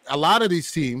it's a lot of these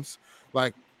teams,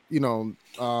 like you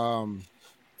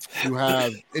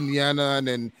have Indiana and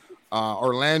then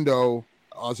Orlando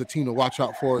as a team to watch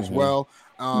out for as well,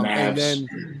 and then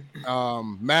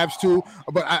Mavs too.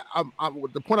 But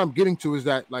the point I'm getting to is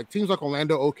that like teams like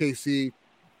Orlando, OKC,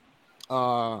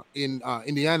 in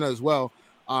Indiana as well,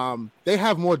 they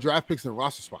have more draft picks than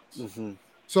roster spots.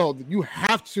 So you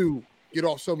have to get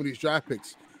off some of these draft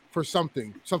picks for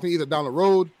something either down the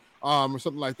road or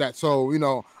something like that.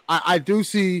 So, I do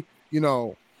see,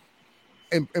 in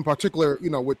particular,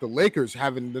 with the Lakers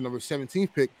having the number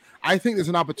 17th pick, I think there's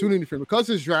an opportunity for him because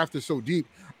his draft is so deep.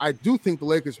 I do think the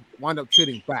Lakers wind up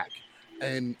trading back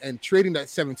and trading that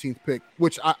 17th pick,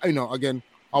 which again,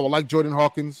 I would like Jordan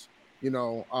Hawkins,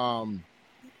 or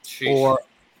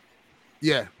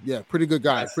pretty good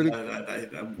guy.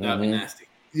 That'd be nasty.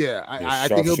 Yeah, I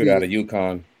think he'll be out of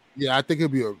UConn. Yeah, I think he'll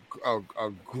be a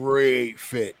great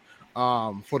fit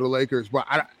for the Lakers. But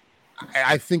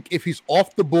I think if he's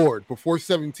off the board before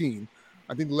 17,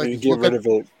 I think the Lakers get rid of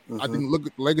it. I think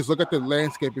the Lakers look at the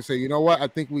landscape and say, you know what? I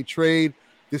think we trade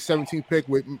this 17th pick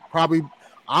with probably.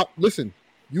 Listen,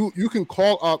 you can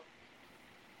call up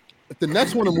if the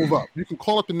Nets want to move up. You can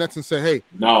call up the Nets and say, hey,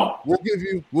 no, we'll give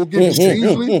you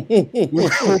Beasley.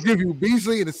 we'll give you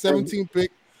Beasley in the 17th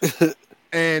pick.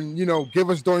 And give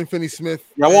us Dorian Finney-Smith.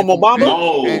 Y'all want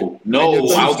Mobamba?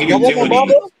 No. I'll give you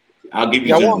Dinwiddie. I'll give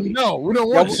you Dinwiddie. No, we don't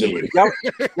want Dinwiddie. Y'all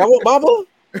want Bamba?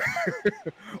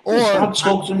 Or stop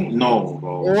talking to me. No,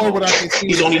 bro. Or what I can see,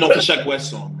 he's only known for Sheck West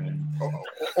song, man.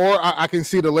 Or I can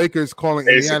see the Lakers calling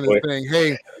Indiana and saying,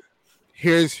 "Hey,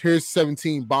 here's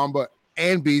 17 Bamba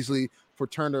and Beasley for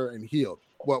Turner and Hield."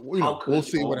 Well, we'll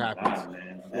see what happens.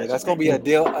 Yeah, that's gonna be a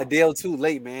deal too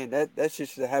late, man. That shit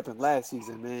should have happened last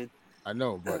season, man. I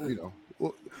know, but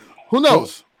who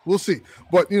knows? We'll see.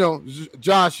 But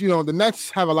Josh, the Nets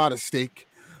have a lot of stake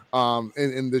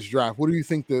in this draft. What do you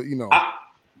think?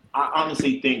 I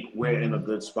honestly think we're in a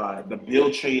good spot. The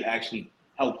Beal trade actually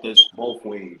helped us both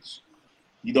ways.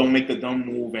 You don't make the dumb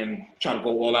move and try to go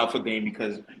all out for Dame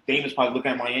because Dame is probably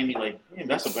looking at Miami like, man,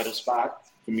 that's a better spot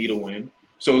for me to win.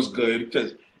 So it's good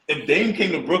because if Dame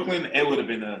came to Brooklyn, it would have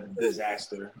been a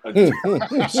disaster.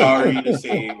 I'm sorry to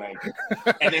say,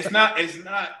 and it's not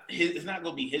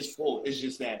gonna be his fault. It's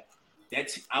just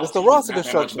that's the roster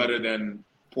construction better than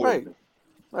Portland.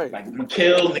 Right. Like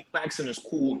McHale, Nick Claxton is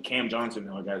cool. Cam Johnson,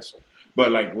 I guess.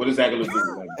 But what is that gonna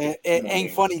do?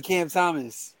 Ain't funny, Cam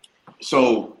Thomas.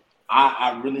 So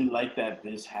I really like that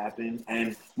this happened,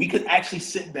 and we could actually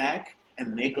sit back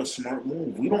and make a smart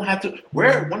move. We don't have to.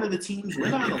 We're one of the teams. We're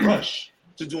not in a rush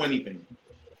to do anything.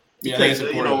 Because,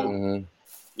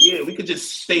 we could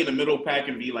just stay in the middle pack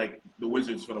and be like the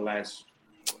Wizards for the last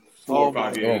 4 or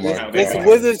 5 years. This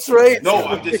Wizards trade. No,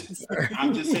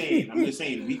 I'm just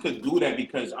saying we could do that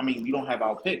because we don't have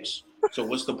our picks. So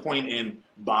what's the point in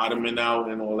bottoming out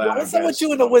and all that? What's up with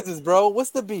you and the Wizards, bro?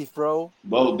 What's the beef, bro?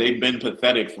 Well, they've been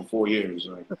pathetic for 4 years.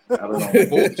 I don't know.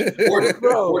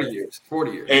 40 years.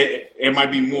 40 years. It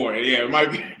might be more. Yeah, it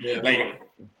might be. Yeah,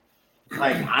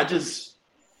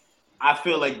 I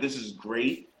feel like this is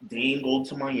great. Dame go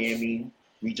to Miami.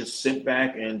 We just sit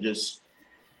back and just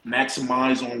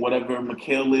maximize on whatever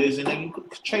McHale is, and then you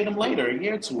could trade him later, a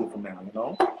year or two from now.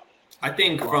 I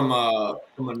think from a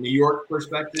New York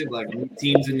perspective,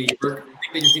 teams in New York, I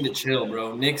think they just need to chill,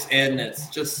 bro. Knicks and Nets,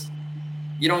 just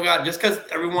because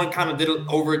everyone kind of did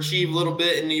overachieve a little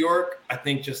bit in New York. I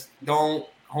think just don't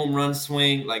home run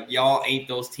swing y'all ain't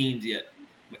those teams yet.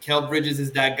 Mikal Bridges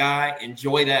is that guy.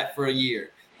 Enjoy that for a year.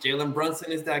 Jalen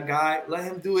Brunson is that guy. Let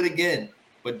him do it again,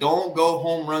 but don't go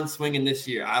home run swinging this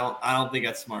year. I don't think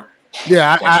that's smart.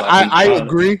 Yeah, I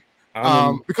agree.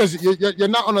 Because you're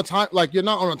not on a time you're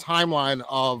not on a timeline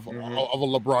of a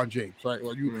LeBron James, right?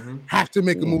 Or you have to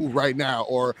make a move right now,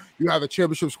 or you have a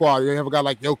championship squad. You have a guy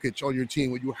like Jokic on your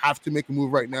team where you have to make a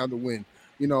move right now to win.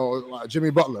 Jimmy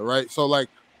Butler, right? So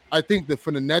I think that for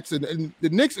the Nets and the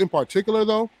Knicks in particular,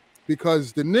 though,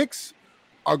 because the Knicks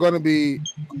are going to be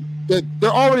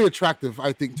they're already attractive,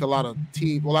 I think, to a lot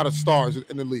of stars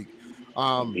in the league.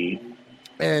 Embiid.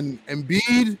 And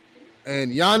Embiid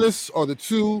and Giannis are the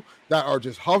two that are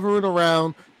just hovering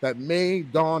around that may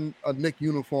don a Knick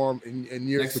uniform in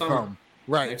years Next to summer. come.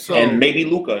 Right. Next So summer. And maybe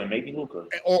Luca.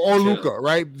 or Chill. Luca,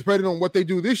 right? Depending on what they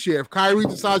do this year. If Kyrie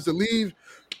decides to leave,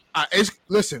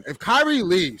 listen, if Kyrie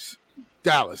leaves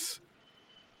Dallas,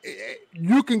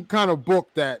 you can kind of book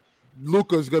that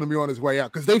Luca is going to be on his way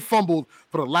out because they fumbled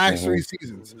for the last three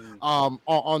seasons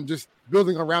on just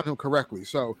building around him correctly.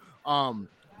 So,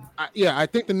 I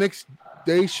think the Knicks,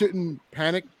 they shouldn't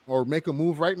panic or make a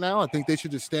move right now. I think they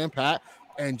should just stand pat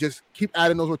and just keep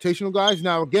adding those rotational guys.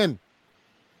 Now, again,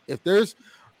 if there's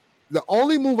the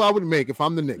only move I would make if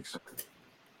I'm the Knicks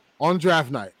on draft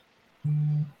night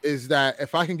is that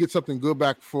if I can get something good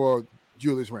back for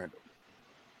Julius Randle.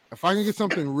 If I can get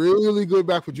something really good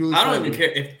back for Julius Randle. I don't even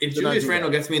care. If Julius Randle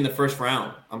gets me in the first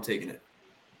round, I'm taking it.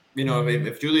 You know,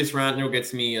 if Julius Randle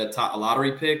gets me a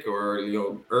lottery pick or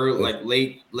early, like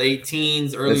late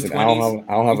teens, early 20s,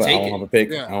 I don't have a pick.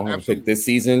 Yeah, I don't have absolutely. a pick this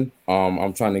season.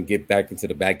 I'm trying to get back into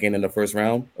the back end in the first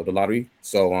round of the lottery.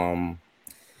 So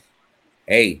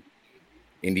hey,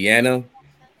 Indiana,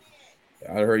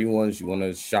 I heard you want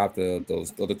to shop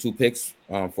those other two picks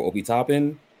for Obi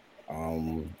Toppin. I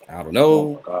don't Oh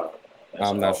know. my God. That's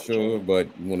I'm not out, sure, Joe. but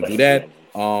you want to do that.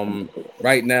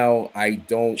 Right now, I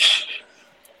don't.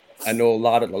 I know a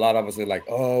lot of us are like,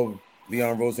 oh,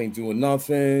 Leon Rose ain't doing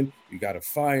nothing. You got to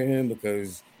fire him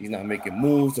because he's not making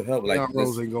moves to help. Like, Leon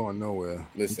Rose ain't going nowhere.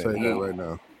 listen, I'll tell you that right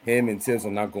now. him and Tibbs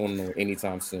are not going nowhere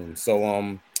anytime soon.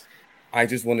 So, I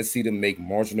just want to see them make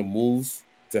marginal moves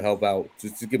to help out,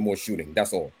 just to get more shooting.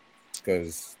 That's all,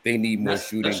 because they need more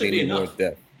shooting. That should They be need more enough.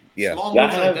 depth. Yeah. Small Y'all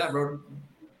moves like have that, bro.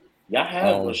 y'all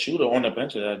have a shooter on the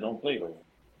bench that don't play though.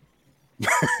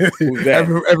 Who's that?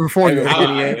 Evan Fournier.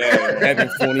 Evan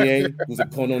Fournier, who's a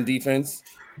corner on defense.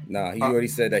 Nah, he already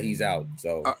said that he's out.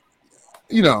 So,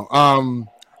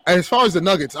 As far as the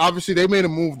Nuggets, obviously they made a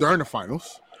move during the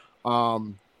finals.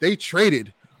 They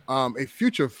traded a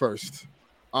future first,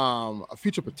 a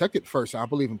future protected first, I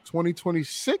believe in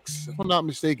 2026, if I'm not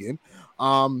mistaken,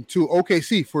 to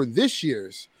OKC for this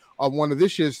year's one of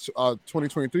this year's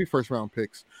 2023 first round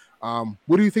picks.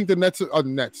 What do you think the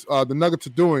Nuggets are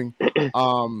doing?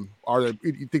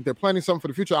 You think they're planning something for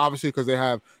the future? Obviously, because they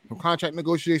have some contract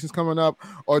negotiations coming up,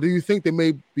 or do you think they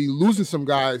may be losing some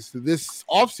guys to this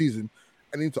offseason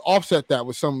and need to offset that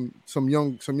with some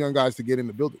young guys to get in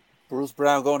the building? Bruce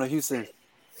Brown going to Houston.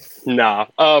 Nah.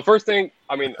 First thing,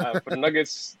 I mean, for the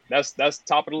Nuggets, that's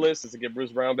top of the list is to get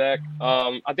Bruce Brown back.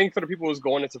 I think for the people who's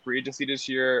going into free agency this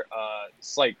year,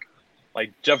 it's like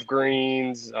Jeff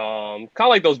Green's, kind of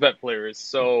like those vet players.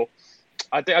 So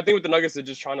I think with the Nuggets, they're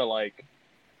just trying to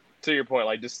to your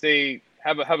point, just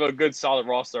have a good solid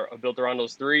roster built around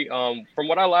those three. From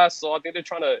what I last saw, I think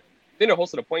they're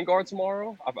hosting a point guard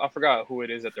tomorrow. I forgot who it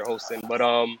is that they're hosting, but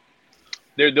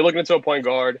they're looking into a point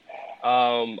guard.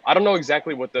 I don't know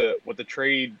exactly what the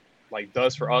trade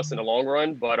does for us in the long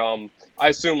run, but I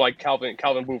assume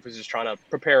Calvin Booth is just trying to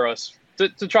prepare us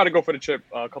to try to go for the chip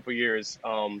a couple years.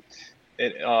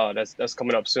 That's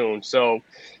coming up soon. So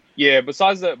yeah,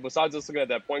 besides us looking at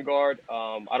that point guard,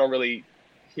 I don't really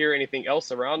hear anything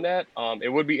else around that. It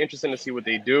would be interesting to see what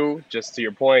they do, just to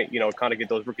your point, kind of get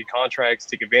those rookie contracts,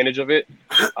 take advantage of it.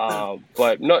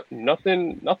 But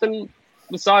nothing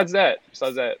besides that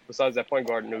point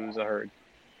guard news I heard.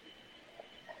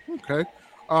 Okay.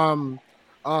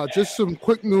 Just some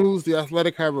quick news. The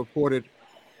Athletic have reported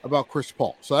about Chris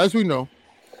Paul. So as we know,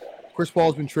 Chris Paul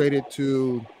has been traded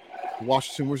to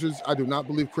Washington Wizards. I do not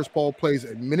believe Chris Paul plays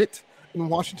a minute in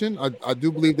Washington. I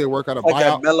do believe they work out a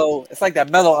buyout. It's like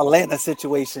that Melo Atlanta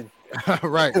situation.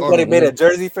 Right. Where they made a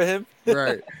jersey for him.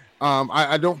 Right.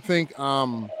 I don't think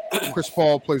Chris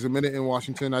Paul plays a minute in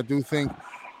Washington. I do think,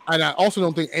 and I also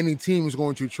don't think any team is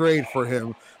going to trade for him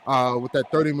with that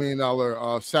 $30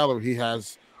 million salary he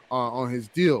has on his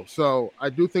deal. So I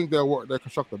do think they'll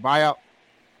construct a buyout.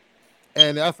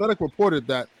 And the Athletic reported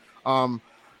that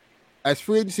as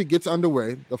free agency gets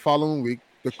underway the following week,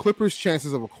 the Clippers'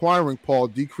 chances of acquiring Paul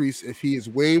decrease if he is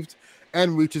waived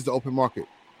and reaches the open market.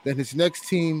 Then his next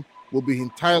team will be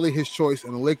entirely his choice,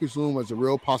 and the Lakers loom as a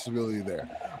real possibility there.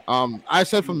 I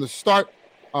said from the start,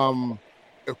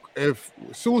 if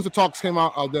as soon as the talks came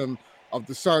out of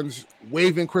the Suns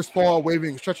waiving Chris Paul,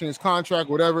 stretching his contract,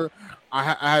 whatever,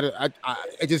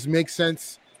 it just makes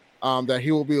sense that he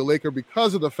will be a Laker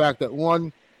because of the fact that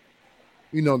one,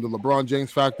 the LeBron James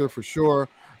factor for sure,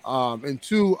 and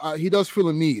two, he does feel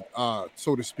a need,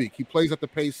 so to speak. He plays at the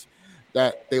pace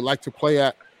that they like to play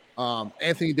at.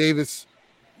 Anthony Davis,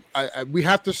 we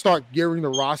have to start gearing the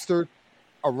roster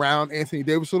around Anthony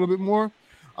Davis a little bit more.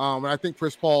 And I think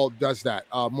Chris Paul does that,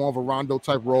 more of a Rondo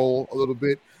type role a little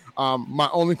bit. My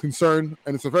only concern,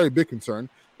 and it's a very big concern,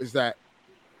 is that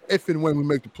if and when we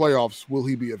make the playoffs, will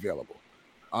he be available?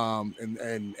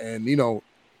 And you know,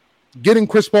 getting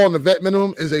Chris Paul on the vet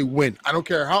minimum is a win. I don't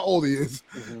care how old he is.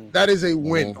 Mhm. That is a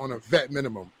win on a vet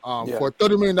minimum. Yeah. For a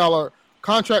 $30 million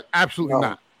contract, absolutely No,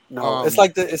 not. no.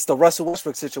 It's the Russell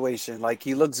Westbrook situation. Like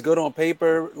he looks good on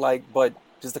paper, like, but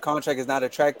just the contract is not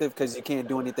attractive because you can't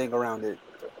do anything around it.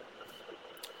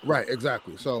 Right,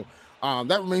 exactly. So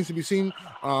that remains to be seen.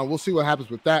 We'll see what happens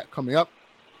with that coming up.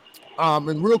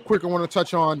 And real quick, I want to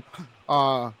touch on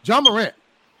John Morant.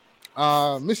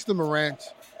 Mr. Morant,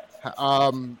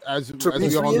 as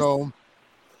we all know,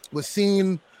 was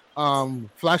seen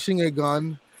flashing a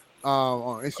gun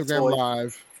on Instagram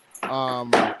Live.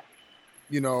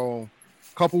 You know,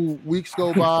 a couple weeks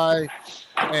go by,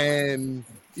 and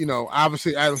you know,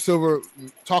 obviously Adam Silver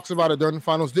talks about it during the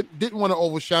finals. Didn't want to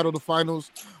overshadow the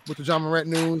finals with the John Morant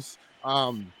news.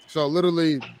 So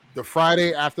literally the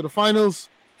Friday after the finals,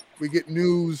 we get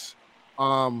news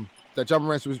that John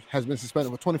Morant has been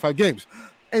suspended for 25 games,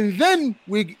 and then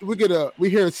we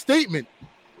hear a statement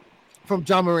from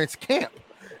John Morant's camp,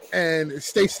 and it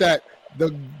states that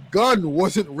the gun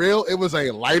wasn't real. It was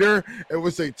a lighter. It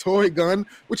was a toy gun,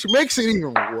 which makes it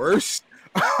even worse.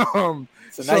 So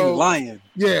now you're lying.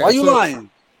 Yeah. Why you lying?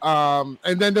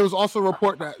 And then there was also a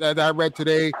report that I read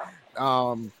today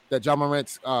that John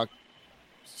Morant's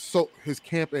so his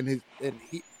camp and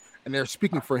they're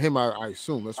speaking for him. I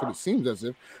assume that's what it seems as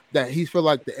if that he feel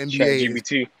like the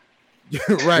NBA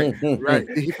right.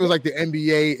 He feels like the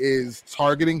NBA is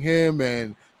targeting him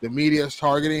and the media is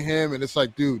targeting him, and it's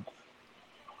like, dude,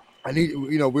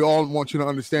 we all want you to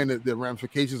understand the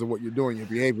ramifications of what you're doing, your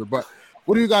behavior. But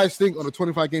what do you guys think on the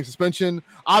 25-game suspension?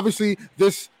 Obviously,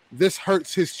 this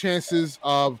hurts his chances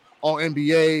of all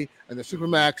NBA and the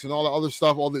Supermax and all the other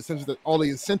stuff, all the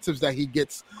incentives that he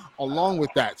gets along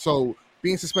with that. So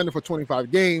being suspended for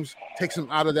 25 games takes him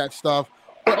out of that stuff,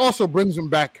 but also brings him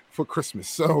back for Christmas.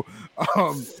 So,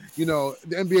 the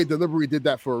NBA delivery did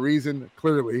that for a reason,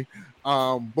 clearly.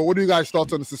 But what are you guys'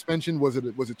 thoughts on the suspension? Was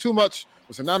it too much?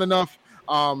 Was it not enough?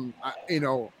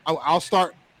 I'll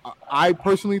start. I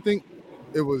personally think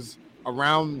it was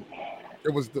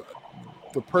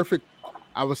the perfect,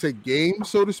 I would say, game,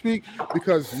 so to speak,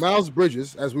 because Miles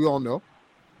Bridges, as we all know,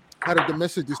 had a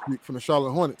domestic dispute from the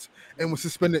Charlotte Hornets and was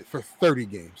suspended for 30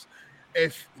 games.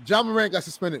 If John Morant got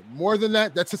suspended more than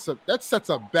that, that sets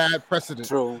a bad precedent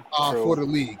for the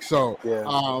league. So yeah.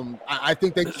 I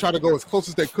think they try to go as close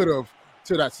as they could have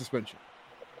to that suspension.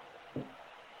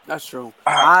 That's true.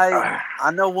 I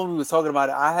know when we were talking about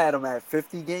it, I had him at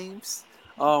 50 games.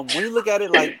 When you look at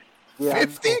it, like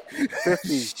 50?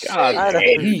 50. God,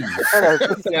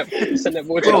 send that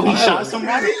boy to he shot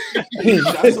somebody.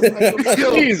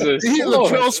 Jesus, he's a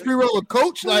Charles Spirella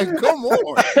coach. Like, come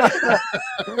on.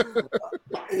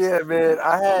 Yeah, man.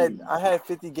 I had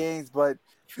 50 games, but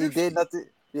he did nothing.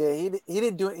 Yeah, he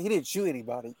didn't shoot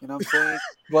anybody. You know what I'm saying?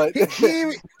 But he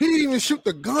didn't even shoot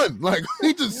the gun. Like,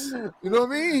 he just, you know what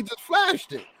I mean? He just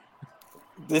flashed it.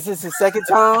 This is his second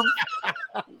time.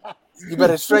 You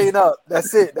better straighten up.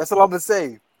 That's it. That's all I'm gonna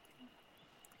say.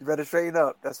 You better straighten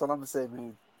up. That's what I'm gonna say,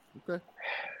 man. Okay.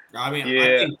 I mean,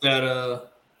 I think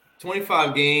that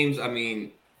 25 games. I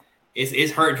mean,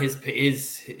 it's hurting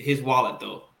his wallet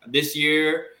though. This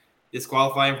year,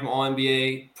 disqualifying from All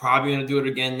NBA. Probably gonna do it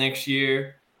again next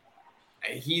year.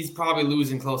 He's probably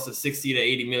losing close to $60 to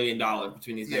 $80 million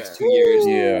between these next 2 years.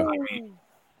 Yeah. I mean,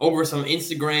 over some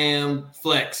Instagram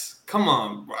flex. Come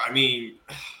on, bro. I mean,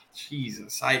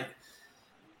 Jesus.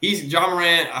 He's John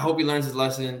Morant. I hope he learns his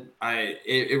lesson.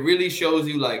 It really shows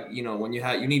you, like, when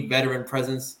you need veteran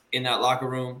presence in that locker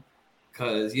room,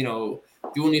 because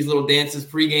doing these little dances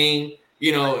pregame,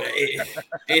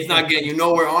 it's not getting you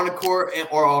nowhere on the court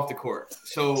or off the court.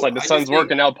 So it's like the Suns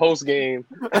working out post game.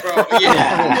 Bro,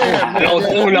 yeah. It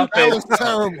don't do nothing. That was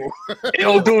terrible. It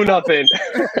don't do nothing.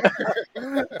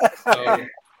 So,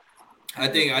 I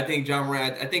think John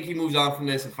Morant. I think he moves on from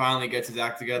this and finally gets his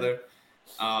act together.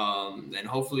 And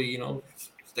hopefully,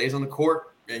 stays on the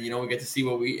court, and we get to see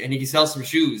and he can sell some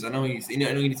shoes. I know he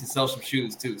needs to sell some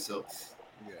shoes too. So,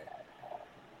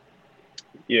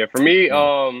 yeah, for me,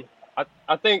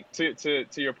 I think to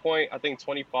your point, I think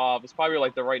 25 is probably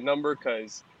like the right number,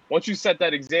 because once you set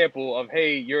that example of,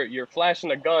 hey, you're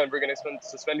flashing a gun, we're gonna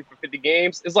suspend you for 50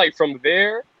 games. It's like from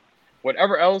there,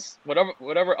 whatever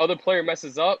other player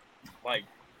messes up, like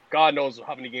God knows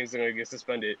how many games they're gonna get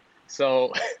suspended.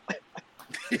 So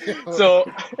So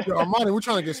Yo, Armani, we're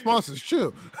trying to get sponsors.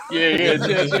 Chill. yeah,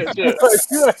 chill.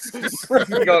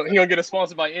 He gonna get a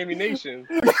sponsored by Ammunition.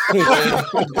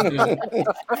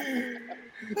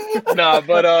 Nah,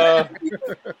 but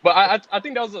I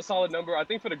think that was a solid number. I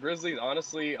think for the Grizzlies,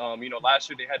 honestly, last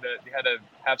year they had to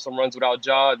have some runs without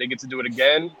Ja. They get to do it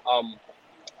again.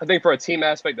 I think for a team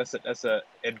aspect, that's a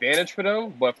advantage for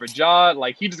them. But for Ja,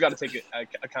 like he just got to take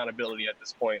accountability at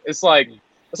this point. It's like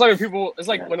when people. It's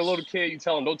like when a little kid you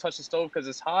tell him don't touch the stove because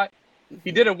it's hot.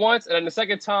 He did it once, and then the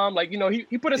second time, like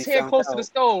he put his hand close to the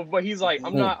stove, but he's like,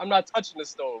 I'm not touching the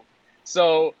stove.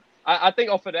 So I think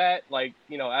off of that, like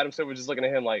Adam Silver just looking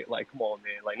at him like come on,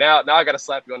 man, like now I got to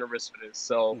slap you on the wrist for this.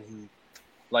 So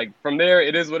like from there,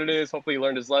 it is what it is. Hopefully, he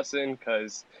learned his lesson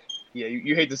because yeah,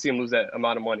 you hate to see him lose that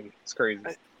amount of money. It's crazy.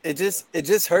 It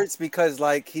just hurts because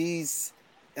like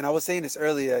and I was saying this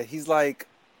earlier, he's like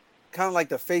kind of like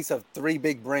the face of three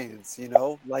big brands,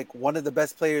 like one of the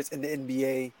best players in the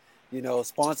NBA,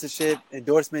 sponsorship,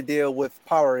 endorsement deal with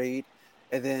Powerade,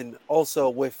 and then also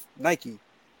with Nike,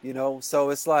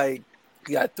 so it's like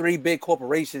you got three big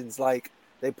corporations, like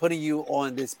they putting you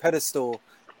on this pedestal,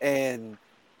 and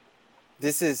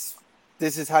this is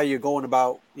how you're going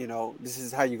about, this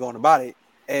is how you're going about it.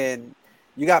 And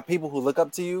you got people who look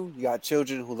up to you. You got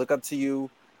children who look up to you,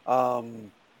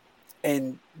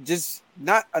 and just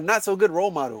not so good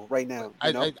role model right now.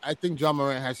 I think John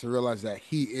Morant has to realize that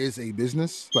he is a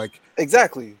business,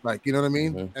 exactly, you know what I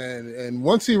mean. And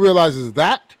once he realizes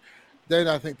that, then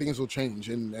I think things will change,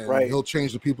 and he'll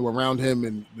change the people around him,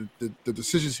 and the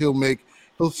decisions he'll make.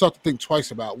 He'll start to think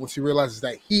twice about once he realizes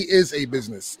that he is a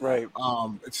business. Right.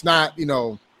 It's not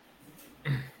the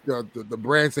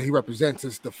brands that he represents.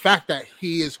 Is the fact that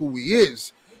he is who he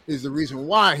is the reason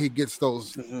why he gets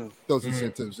those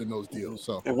incentives and those deals.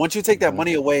 So, and once you take that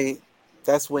money away,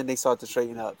 that's when they start to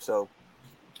straighten up. So,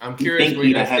 I'm curious what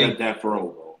you guys think.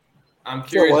 I'm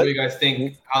curious what you guys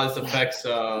think how this affects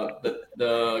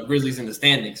the Grizzlies in the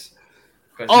standings.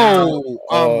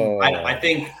 I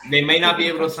think they may not be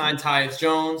able to sign Tyus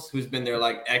Jones, who's been their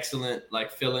excellent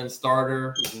fill-in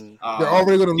starter. They're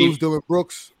already going to lose Dylan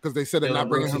Brooks because they said they're not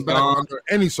bringing him back under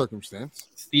any circumstance.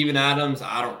 Steven Adams,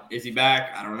 is he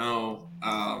back? I don't know.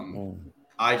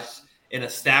 In a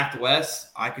stacked West,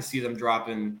 I could see them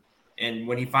dropping. And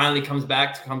when he finally comes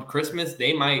back to come Christmas,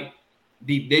 they might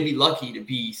be lucky to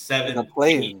be 7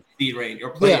 seed range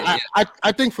or playing. Yeah,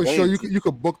 I think for sure you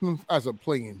could book them as a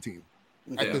playing team.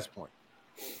 At this point,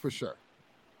 for sure.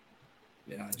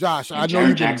 Yeah, Josh, I know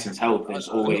Jaren Jackson's health is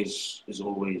always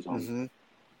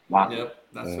locked. Yep,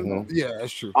 that's true. Yeah,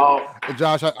 that's true.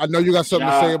 Josh, I know you got something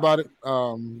to say about it.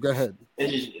 Go ahead.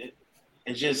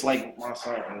 It's just like my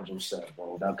son Angel said,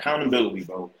 bro. The accountability,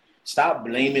 bro. Stop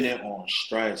blaming it on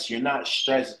stress. You're not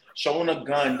stressed. Showing a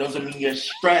gun doesn't mean you're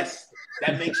stressed.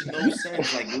 That makes no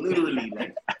sense. Like literally,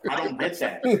 I don't get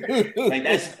that. Like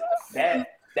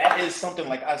that is something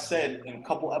like I said in a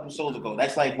couple episodes ago.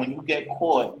 That's like when you get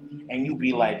caught and you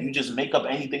be like, you just make up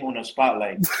anything on the spot.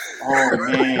 Like, oh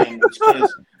man, it's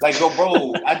because yo,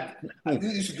 bro, I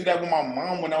used to do that with my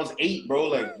mom when I was 8, bro.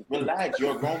 Like, relax,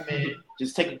 you're a grown man.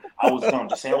 Just I was dumb.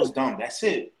 Just say I was dumb. That's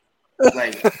it.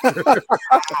 Like,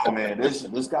 oh man,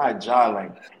 this guy Ja,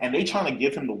 and they trying to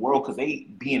give him the world because they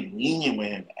being lenient with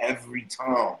him every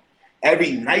time.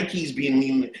 Every Nike's being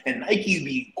lenient, and Nike's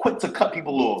be quick to cut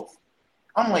people off.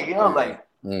 I'm like, yo, I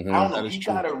don't know. He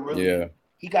gotta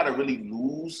really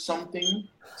lose something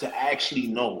to actually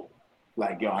know,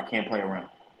 yo, I can't play around.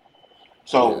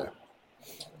 So,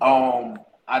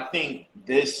 I think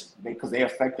this because they're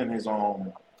affecting his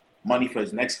money for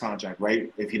his next contract,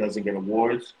 right? If he doesn't get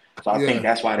awards, so I think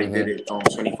that's why they did it on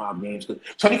 25 games. Because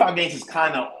 25 games is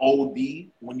kind of OD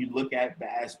when you look at the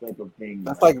aspect of things.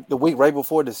 That's like the week right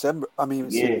before December. I mean,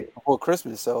 before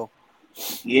Christmas. So.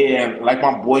 Yeah, like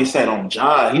my boy said on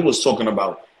Ja, he was talking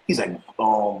about. He's like,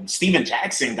 Steven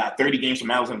Jackson got 30 games from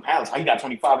Malice and Palace. How he got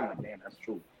 25? I'm like, damn, that's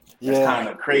true. That's kind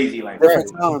of crazy.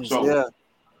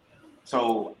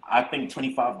 So I think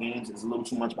 25 games is a little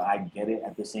too much, but I get it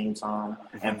at the same time.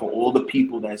 And for all the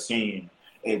people that's saying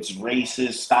it's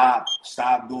racist,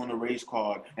 stop doing the race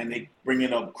card, and they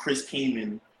bringing up Chris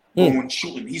Kaman going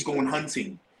shooting, he's going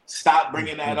hunting. Stop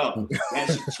bringing that up.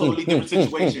 That's a totally different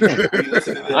situation. I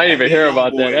didn't even hear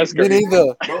about that. That's crazy. Me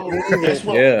neither. Bro, that's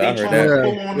what they trying to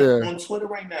pull on Twitter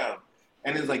right now.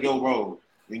 And it's like, yo, bro,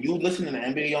 when you listen to the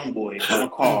NBA YoungBoy on a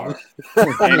car,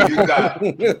 and you got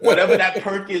whatever that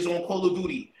perk is on Call of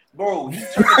Duty, bro, he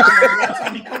turns it one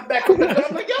time he comes back with it.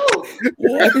 I'm like, yo,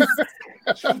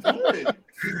 what you doing?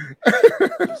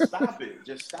 Just stop it.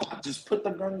 Just stop. Just put the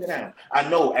gun down. I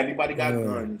know everybody got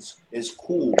guns. It's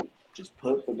cool. Just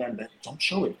put the gun back. Don't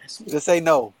show it. That's it. Just say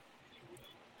no.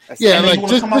 Yeah, and then like you want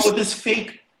to just, come out with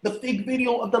the fake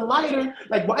video of the lighter.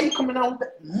 Like, why are you coming out with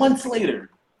that months later?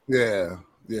 yeah.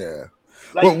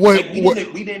 Like,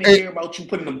 we didn't hey, hear about you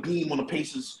putting a beam on the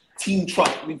Pacers team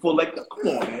truck before. Like, come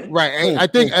on, man. right. I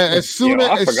think as soon Yo,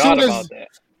 I as forgot about that.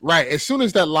 Right, as soon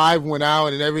as that live went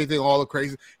out and everything, all the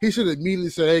crazy, he should immediately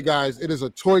say, "Hey guys, it is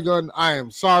a toy gun. I am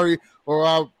sorry,"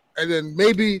 and then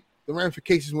maybe the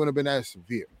ramifications wouldn't have been as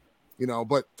severe,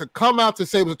 But to come out to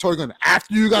say it was a toy gun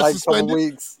after you got like suspended,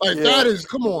 weeks. that is,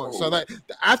 come on. So that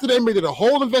after they made it a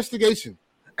whole investigation,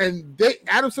 and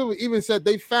Adam Silver even said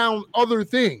they found other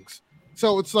things.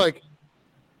 So it's like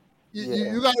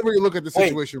you got to really look at the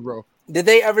situation, bro. Did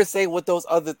they ever say what those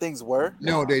other things were?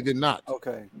 No, they did not.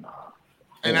 Okay.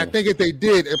 And I think if they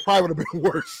did, it probably would have been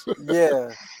worse.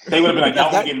 Yeah. They would have been like,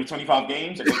 y'all want to get him 25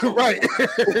 games? Right.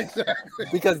 Exactly.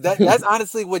 Because that's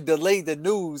honestly what delayed the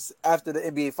news after the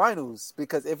NBA Finals.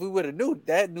 Because if we would have knew,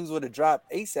 that news would have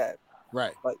dropped ASAP.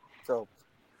 Right. Like, so.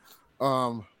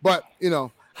 But,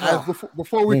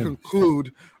 before we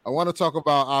conclude, I want to talk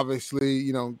about,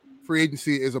 obviously, free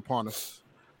agency is upon us.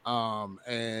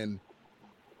 And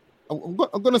I'm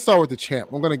going to start with the champ.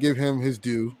 I'm going to give him his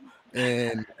due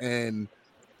and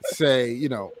say,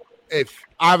 if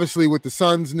obviously with the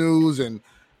Suns news and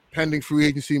pending free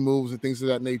agency moves and things of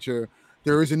that nature,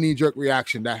 there is a knee-jerk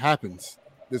reaction that happens.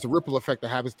 There's a ripple effect that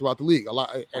happens throughout the league.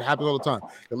 It happens all the time.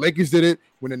 The Lakers did it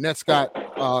when the Nets got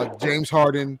James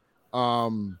Harden,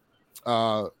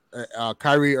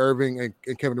 Kyrie Irving, and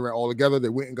Kevin Durant all together. They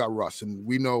went and got Russ, and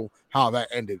we know how that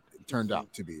turned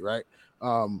out to be, right?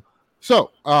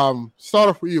 So start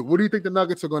off with you. What do you think the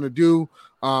Nuggets are going to do?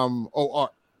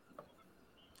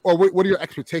 Or what are your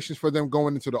expectations for them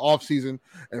going into the offseason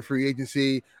and free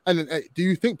agency? And then, do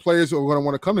you think players are going to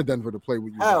want to come to Denver to play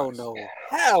with you? Hell no.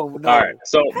 Hell no. All right,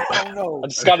 so Hell no. I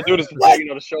just got to do this before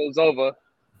the show's over.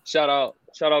 Shout out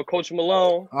Coach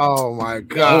Malone. Oh my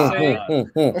God.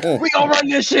 We gonna run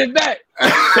this shit back. Yeah,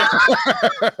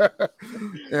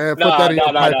 put that in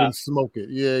your pipe and smoke it.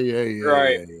 Yeah.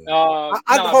 Right. Hold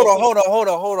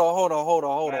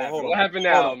on. What happened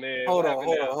now, man? Hold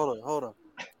on.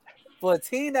 For a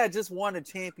team that just won a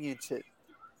championship,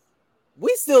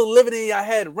 we still living in your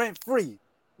head rent free.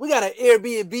 We got an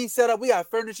Airbnb set up. We got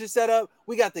furniture set up.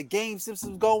 We got the game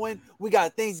systems going. We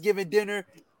got Thanksgiving dinner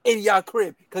in y'all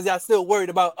crib because y'all still worried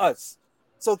about us.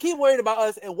 So keep worried about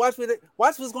us and watch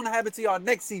what's going to happen to y'all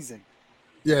next season.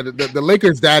 Yeah, the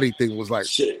Lakers daddy thing was like,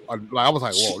 I was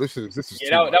like, whoa, this is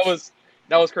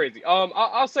that was crazy.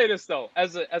 I'll say this though,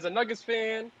 as a Nuggets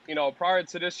fan, prior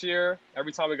to this year,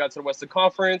 every time we got to the Western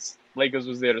Conference, Lakers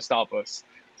was there to stop us.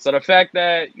 So the fact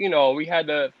that we had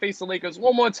to face the Lakers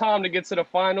one more time to get to the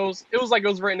finals, it was like it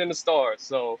was written in the stars.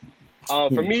 So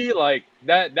for me, like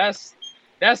that's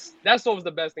what was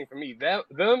the best thing for me.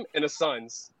 Them and the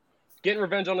Suns, getting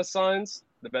revenge on the Suns,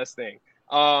 the best thing.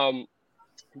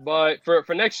 But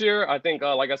for next year, I think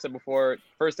like I said before,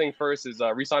 first thing first is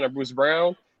re-signing Bruce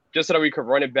Brown, just so that we could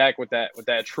run it back with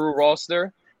that true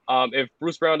roster. If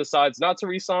Bruce Brown decides not to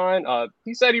re-sign,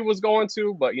 he said he was going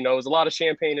to, but it was a lot of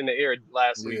champagne in the air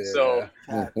last week. So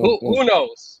who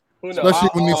knows? Especially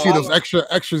when you see those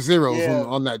extra zeros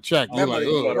on that check. You're like,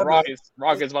 the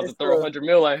Rockets about to throw $100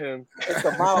 million at him. It's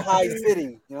a Mile High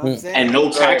City. You know what I'm saying? And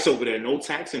no tax over there. No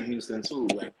tax in Houston too.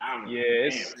 Like, I don't know.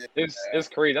 Yeah, it's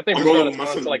crazy. I think I'm rolling with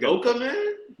my like Goka,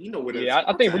 man. You know what? Yeah,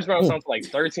 I think Bruce Brown sounds like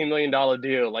 $13 million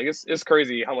deal. Like it's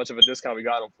crazy how much of a discount we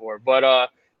got him for. But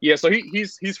yeah, so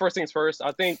he's first things first.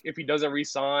 I think if he doesn't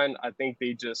re-sign, I think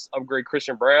they just upgrade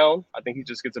Christian Brown. I think he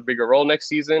just gets a bigger role next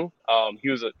season. He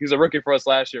was a rookie for us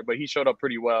last year, but he showed up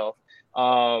pretty well.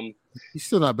 He's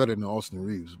still not better than Austin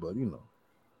Reeves, but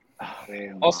Oh,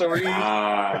 man. Austin Reeves.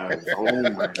 Oh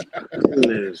my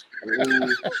goodness.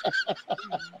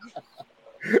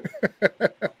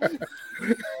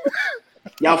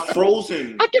 Y'all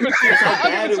frozen. I give it to How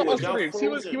bad it to was. Austin Reeves.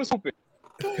 He was hooping.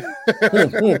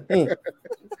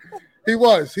 He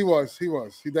was.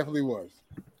 He definitely was.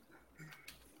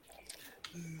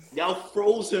 Y'all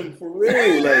frozen for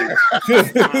real, like.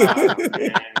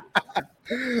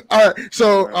 All right,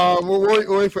 so we're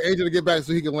waiting for Angel to get back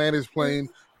so he can land his plane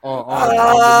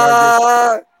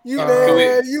on Could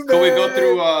we go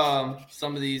through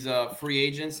some of these free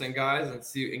agents and guys and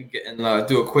see and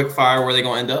do a quick fire where they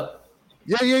gonna end up?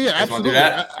 Yeah. Absolutely. You guys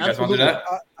want to do that?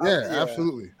 Yeah,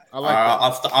 absolutely. I like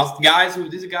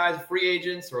that. These are guys free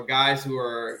agents or guys who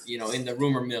are in the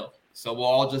rumor mill. So we'll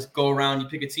all just go around. You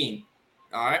pick a team.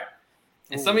 All right.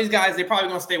 And some of these guys, they're probably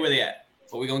gonna stay where they at,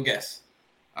 but we're gonna guess.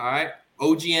 All right.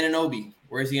 OG Anunoby,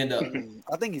 where does he end up?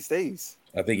 I think he stays.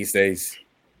 I think he stays.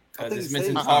 Because think it's he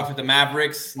missing stays. talks with the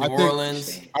Mavericks, New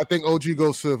Orleans. I think OG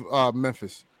goes to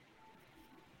Memphis.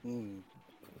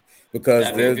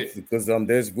 Because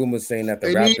there's rumors saying that the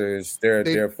They need- Raptors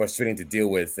they're frustrating to deal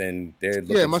with, and they're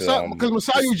Yeah, looking to because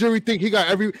Masai Ujiri think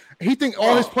he think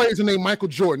all his players are named Michael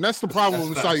Jordan. That's the problem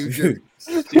with Masai Ujiri.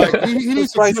 Like he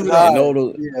needs to price give is it up.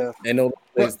 high. and the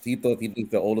players, he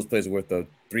thinks the oldest players were worth the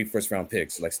 3 first-round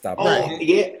picks. Like, stop that. Oh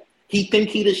yeah, he think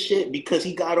he the shit because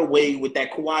he got away with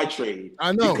that Kawhi trade.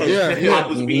 I know. Because Yeah.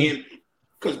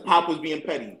 Pop was being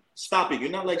petty. Stop it. You're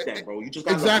not like that, bro. You just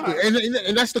got Exactly,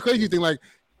 and that's the crazy thing. Like,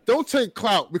 don't take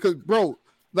clout because, bro,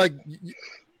 like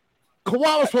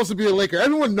Kawhi was supposed to be a Laker.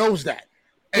 Everyone knows that.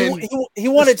 And he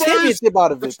won the a championship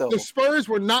out of it, though. The Spurs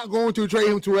were not going to trade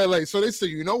him to LA, so they said,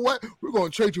 you know what? We're going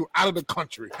to trade you out of the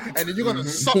country, and then you're going to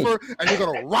suffer and you're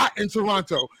going to rot in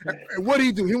Toronto. And what did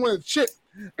he do? He wanted a chip,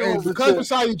 and because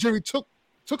Masai Ujiri took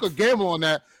a gamble on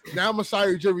that, now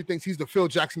Masai Ujiri thinks he's the Phil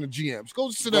Jackson of GMs. Go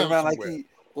sit down somewhere.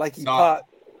 Like he popped.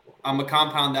 I'm gonna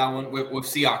compound that one with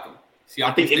Siakam.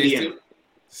 I think stays Indiana. too.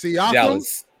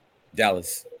 Siakam?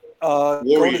 Dallas.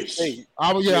 Golden State.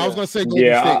 I was gonna say Golden State.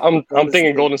 Yeah, I'm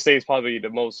thinking Golden State is probably the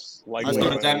most likely.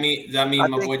 So does that mean my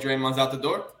boy Draymond's out the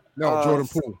door? No, Jordan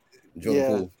Poole.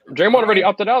 Poole. Draymond already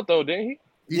opted out though, didn't he?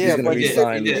 Yeah, but he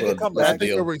did. come I back.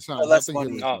 think he'll resign. Less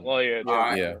money. Oh, well, yeah. All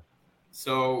right. Yeah.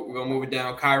 So we're gonna move it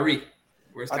down. Kyrie.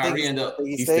 Where's Kyrie end up?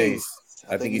 He stays.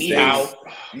 I think he Ni stays. hao.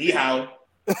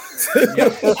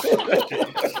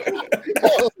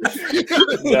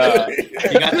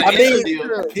 He got the Inter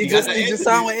deal. He just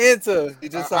signed with Inter. He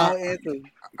just signed with Inter.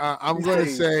 I'm gonna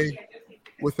say,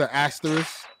 with the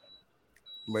asterisk,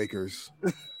 Lakers.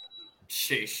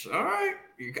 Sheesh. All right.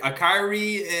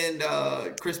 Kyrie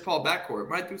and Chris Paul backcourt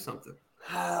might do something.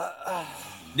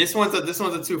 This one's a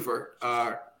twofer.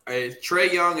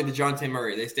 Trae Young and DeJounte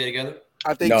Murray. They stay together.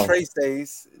 I think Trae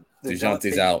stays.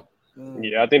 DeJounte's out.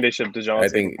 Yeah, I think they should DeJounte. I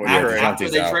think After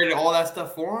DeJounte's they out. traded all that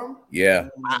stuff for him. Yeah.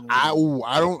 I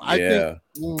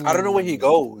don't know where he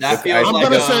goes. That feels I'm like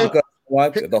gonna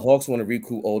say the Hawks want to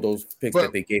recoup all those picks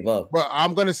that they gave up. But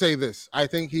I'm gonna say this. I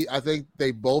think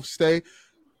they both stay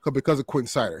because of Quentin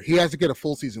Snyder. He has to get a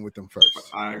full season with them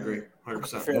first. I agree,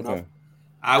 100%. Fair enough.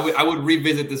 I would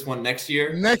revisit this one next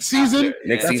year. Next season,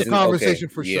 Next that's season, a conversation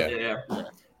for yeah. sure. Yeah.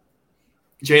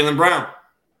 Jaylen Brown.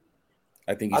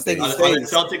 I think I think he he stays.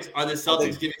 stays. Are the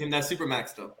Celtics giving him that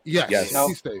supermax though? Yes,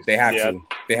 he stays. They have Yeah, to.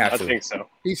 They have I to. think so.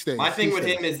 He stays. My thing with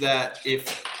him is that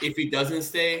if he doesn't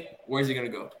stay, where's he gonna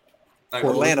go? Like,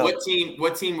 Orlando. What team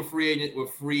with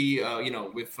free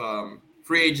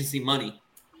agency money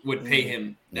would pay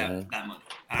him that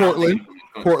money?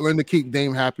 Portland to keep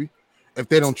Dame happy. If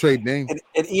they don't trade Dame,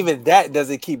 And even that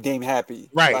doesn't keep Dame happy.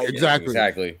 right? Like,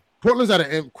 Exactly. Portland's at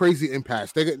a crazy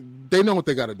impasse. They know what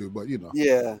they got to do, but you know.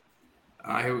 Yeah.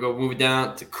 All right, here we go. Move it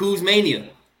down to Kuz Mania.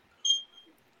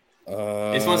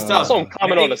 This one's I tough. saw him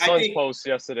comment on the I Suns think- post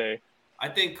yesterday. I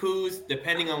think Kuz,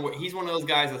 depending on what he's one of those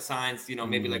guys that signs,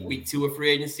 maybe like week 2 of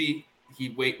free agency. He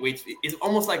waits. It's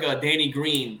almost like a Danny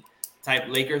Green type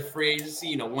Lakers free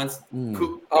agency. Once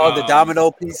the domino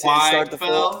pieces start to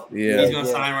fall. Yeah. He's gonna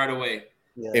sign right away.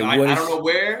 Yeah. So I don't know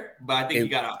where, but I think he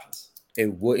got options.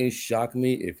 It wouldn't shock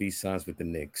me if he signs with the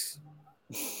Knicks.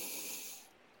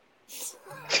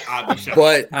 I'd be shocked.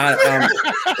 But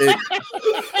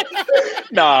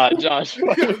Nah, Josh.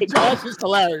 Josh is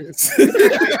hilarious.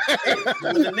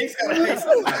 The Knicks gotta pay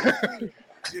somebody.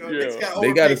 Knicks gotta They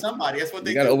overpay gotta- somebody. That's what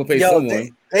they they got to do. overpay Yo,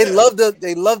 someone. they love the I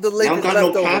Lakers don't got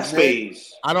no cap leftovers, man.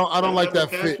 space. I don't like that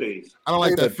fit. I don't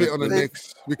like that fit on the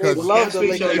Knicks because They love the Cap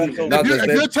Lakers space leftovers. No, if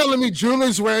you're telling me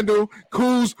Julius Randle,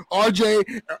 Kuz,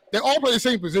 RJ, they all play the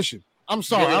same position. I'm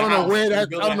sorry, I don't know where that.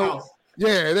 I don't know.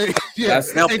 Yeah,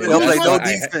 That's- They'll And play no I-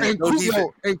 defense. And No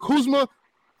defense. Kuzma,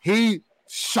 he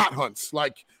shot hunts.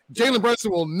 Like Jalen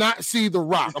Brunson will not see the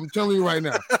rock. I'm telling you right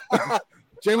now.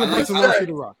 Jalen Brunson won't see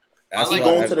the rock. That's He like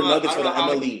going why, to the Nuggets for the I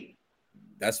don't know. MLE.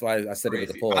 that's why I said it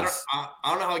with the Crazy. pause. I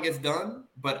don't know how it gets done,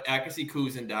 but I can see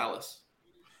Kuz in Dallas.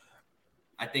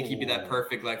 I think he'd be that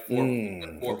perfect four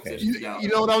okay. positions. in Dallas. You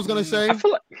know what I was gonna say? I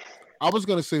feel like I was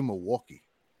gonna say Milwaukee.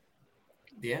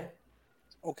 Yeah.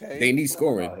 Okay. They need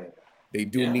scoring. They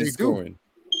do Yeah. need They do. scoring.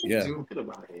 Yeah. Get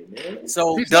about it, man.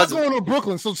 So He's not does going to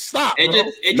Brooklyn, so stop. It bro.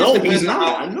 just No, depends he's on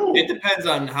not. how- I know. It depends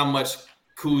on how much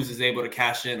Kuz is able to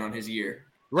cash in on his year.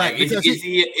 Right, Like, because is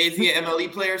he an MLE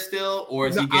player still, or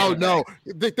is he? Oh getting no!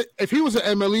 If he was an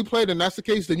MLE player, then that's the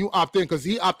case. Then you opt in because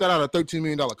he opted out a $13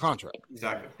 million contract.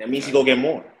 Exactly. That means he go get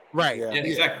more. Right. Yeah. Yeah,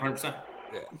 exactly. 100%.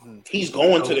 He's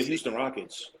going to the Houston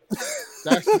Rockets.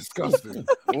 That's disgusting.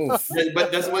 Oof.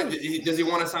 But does he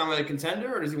want to sign with a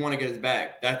contender or does he want to get his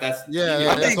bag? That's Yeah,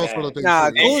 I that's think- also the thing. Nah,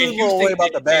 too. Kuz is And more worried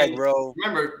about the bag, and bro.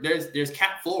 Remember, there's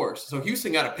cap floors, so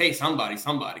Houston got to pay somebody,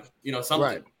 something.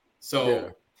 Right. So Yeah.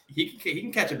 he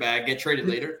can catch a bag, get traded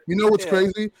later. You know what's Yeah.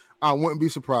 crazy? I wouldn't be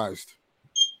surprised.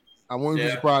 I wouldn't be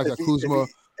Yeah. surprised If that he Kuzma.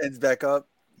 ends back up.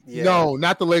 Yeah. No,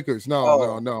 not the Lakers. No,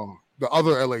 Oh. no. The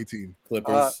other LA team.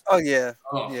 Clippers. Oh yeah.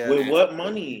 Oh, Yeah. With what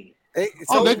money? Hey,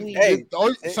 Oh,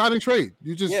 so, they sign and trade.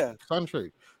 You just Yeah. sign and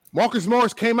trade. Marcus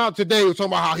Morris came out today talking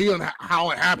about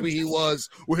how unhappy he was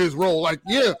with his role. Like,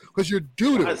 yeah, because you're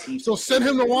due Why to. is he So so send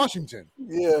him to crazy? Washington.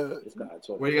 yeah. This guy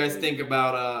talking What do you guys crazy. think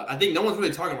about? I think no one's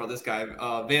really talking about this guy,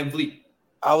 Van Vliet.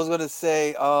 I was gonna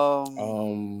say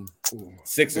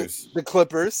Sixers. the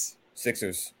Clippers.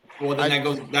 Sixers. Well, then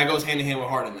that goes hand in hand with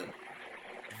Harden.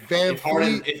 Then Van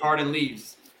Fleet. if Harden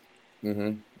leaves,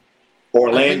 Mm-hmm.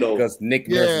 Orlando. Because Nick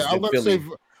Nurse Yeah, is I'm in gonna Philly. say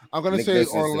I'm gonna Nick say Nurse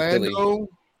is in Orlando.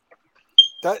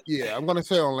 That Yeah, I'm gonna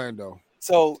say Orlando.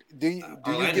 so do you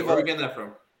Orlando, give where are we up? getting that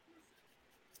from?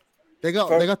 They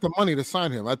got the money to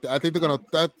sign him. I think they're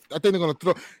gonna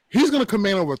throw. He's gonna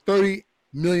command over $30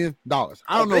 million.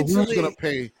 I don't know who's Eventually- gonna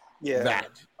pay Yeah. that.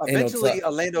 Eventually,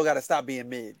 top- Orlando got to stop being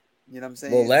mid. You know what I'm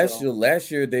saying? Well, So,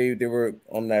 last year they were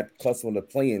on that cusp of the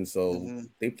playing, so Mhm.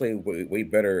 they played way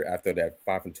better after that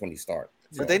 5-20 start.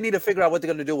 but they need to figure out what they're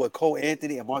gonna do with Cole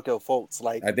Anthony and Markel Fultz.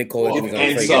 Like, I think Cole Well, Anthony's on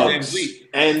And the trade. Van Suggs. Vliet.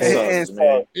 And and Suggs,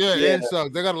 man. Yeah, Yeah. and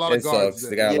Suggs. They got a lot It of guards. sucks.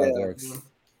 They got a lot of Yeah. guards.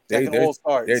 that can all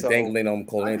start. They're so, dangling on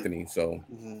Cole Anthony. So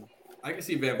mhm. I can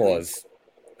see Van Vliet. pause.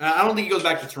 I don't think he goes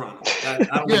back to Toronto. I don't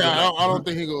think he goes back. I don't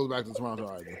think he goes back to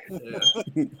Toronto either.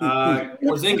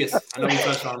 Porzingis. I know we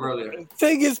touched on him earlier.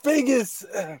 Vegas.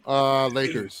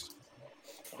 Lakers.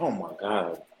 Oh my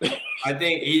God. I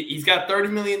think he's got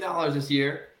 $30 million this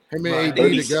year. Him But I and think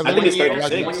AD he's- together. I think it's One year-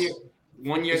 36.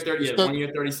 One year 30. Yeah, 1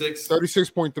 year 36.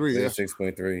 36.3. Yeah.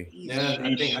 6.3. Yeah,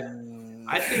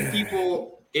 I think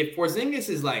people, if Porzingis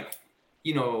is like,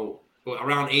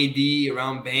 around AD,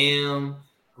 around Bam,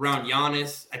 around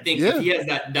Giannis, I think if he has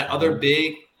that other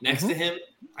big next to him,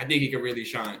 I think he could really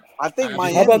shine. I think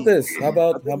Miami. How about this? How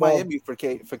about Miami for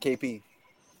KP?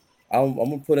 I'm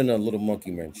gonna put in a little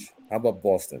monkey wrench. How about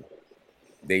Boston?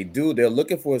 They're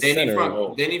looking for a They need center.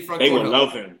 front. They need front They court would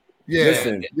help. love him. Yeah.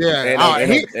 Listen, Yeah.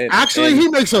 and- He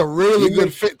makes a really he good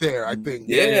makes- fit there, I think.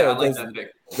 Yeah, I like because- that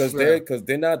pick. because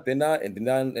they're not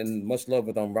in much love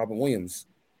with Robert Williams.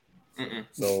 Mm-mm.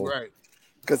 So Right.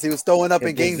 Because he was throwing up And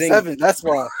in Game Porzingis- 7. That's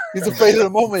why he's afraid of the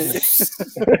moment.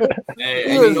 Hey,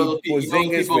 He and was- those people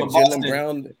Porzingis in with Boston, Jalen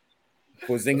Brown,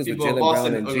 Porzingis with people in Jalen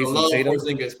Boston Brown and are gonna Jason love Tatum,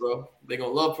 Porzingis, bro. They're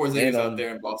gonna love Porzingis And, out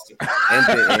there in Boston.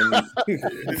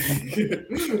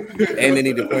 and they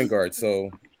need a point guard. So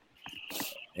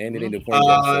and they need a point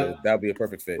guard. So that'll be a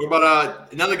perfect fit. What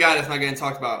about another guy that's not getting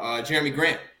talked about? Jeremy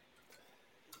Grant.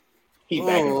 He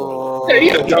back and forth. Oh, Yeah,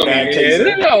 he's a He dummy, bad man.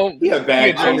 chaser. No, He a bad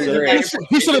Yeah, Jeremy chaser. Grant.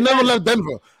 He should have never left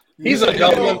Denver. He's a He should've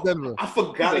never dummy. left Denver. I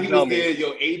forgot He's a he was dummy. there.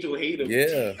 Yo, Angel hate him.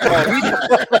 Yeah.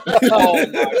 Oh my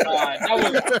god, that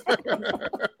was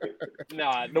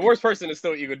nah. The worst person is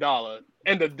still Iguodala.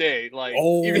 End of day, like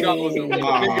Iguodala was the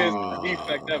Wow. biggest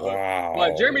defect ever. Wow.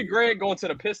 But Jeremy Grant going to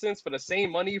the Pistons for the same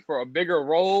money for a bigger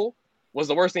role was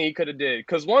the worst thing he could have did.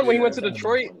 Because when he went to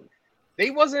Detroit,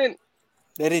 they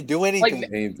didn't do anything.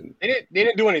 They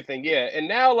didn't do anything. Yeah, and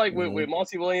now with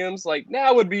Monty Williams,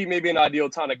 now would be maybe an ideal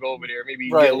time to go over there, maybe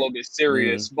Right. get a little bit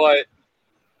serious. But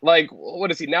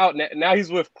what is he now? Now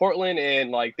he's with Portland,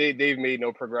 and they've made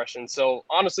no progression. So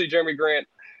honestly, Jeremy Grant,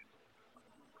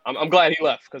 I'm glad he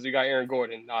left because we got Aaron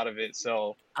Gordon out of it.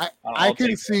 So I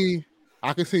can see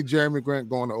Jeremy Grant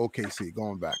going to OKC,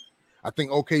 going back. I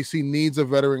think OKC needs a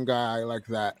veteran guy like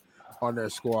that on their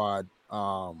squad.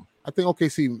 I think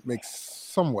OKC makes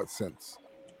somewhat sense.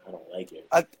 I don't like it.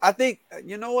 I think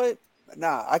you know what?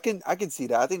 Nah, I can see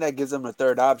that. I think that gives them a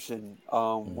third option.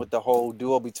 With the whole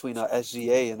duo between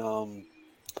SGA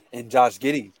and Josh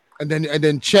Giddey. And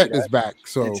then Chet is back.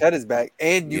 So And Chet is back,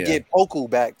 and you get Poku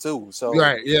back too. So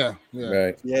right. yeah.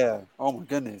 Oh my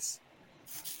goodness.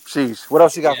 Sheesh. What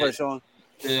else you got for us, Sean?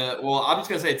 Yeah, well, I'm just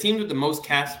gonna say teams with the most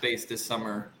cap space this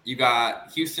summer. You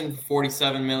got Houston for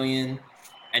 $47 million,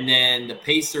 and then the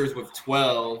Pacers with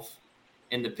 12,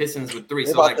 and the Pistons with 3.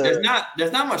 What So about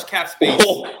there's not much cap space.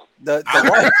 The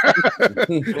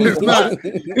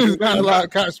There's not a lot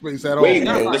of cap space at all. Wait,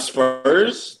 no. the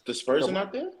Spurs are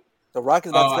not there. The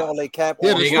Rockets about to fill all their cap.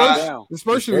 Yeah, on the they right got- now.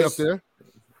 Spurs should be up there.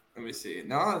 Let me see.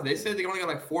 No, they said they only got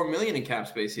like $4 million in cap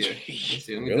space here. Let me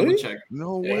see. Let me Really? double check.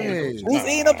 No Yeah. way. Who's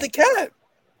eating up the cap?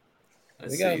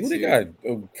 Let's Who they see. got?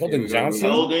 Here Keldon we go. Johnson.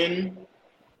 Keldon.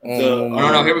 Oh,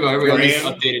 no, here we go. This is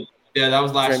Graham. updated. Yeah, that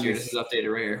was last Trent year. is- This is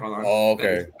updated right here. Hold on. Oh,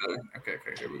 Better, okay. better. Okay,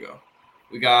 here we go.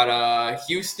 We got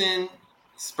Houston,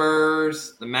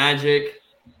 Spurs, the Magic.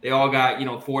 They all got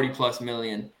 40+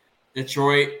 million.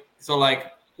 Detroit. So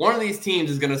like one of these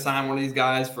teams is gonna sign one of these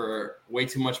guys for way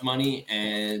too much money,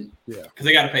 and Yeah. because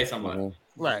they got to pay somebody. Mhm.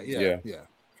 Right. Yeah. Yeah.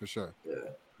 For sure.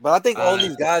 But I think all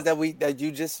these guys that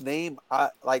you just named,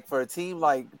 like for a team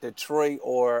like Detroit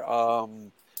or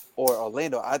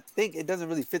Orlando, I think it doesn't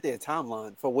really fit their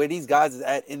timeline for where these guys is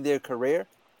at in their career.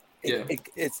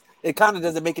 It kind of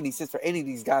doesn't make any sense for any of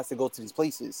these guys to go to these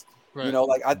places. Right. You know,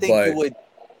 like I think you would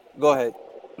go ahead.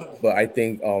 But I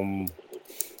think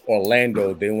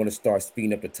Orlando, they want to start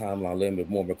speeding up the timeline a little bit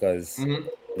more because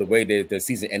the way the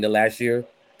season ended last year,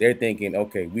 they're thinking,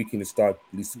 okay, we can start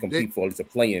at least compete for at least a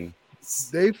play-in.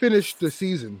 They finished the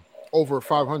season over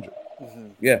 500.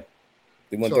 Yeah,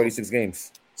 they won 36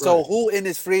 games. So who in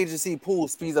this free agency pool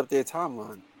speeds up their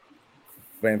timeline?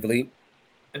 Van Vliet.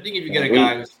 I think if you get a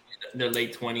guy who's in their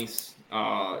late 20s,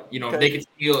 if they could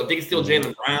steal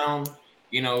Jaylen Brown,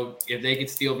 if they could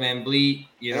steal Van Vliet,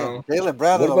 Jaylen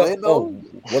Brown What in about Orlando?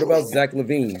 what about Zach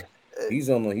LaVine? He's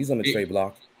on the trade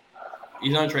block.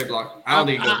 He's on a trade block. I don't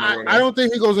think he goes nowhere. I don't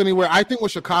think he goes anywhere. I think what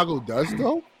Chicago does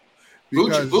though,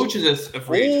 because Vooch is a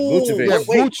free agent.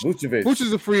 Vucevic. Vooch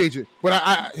is a free agent.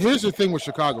 But here's the thing with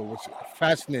Chicago, which is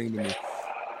fascinating to me.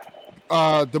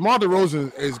 DeMar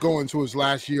DeRozan is going to his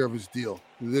last year of his deal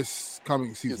this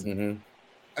coming season,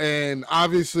 and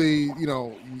obviously,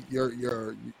 you're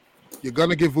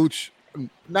gonna give Vooch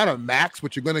not a max,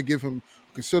 but you're gonna give him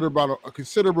a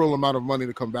considerable amount of money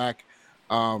to come back.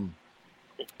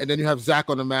 And then you have Zach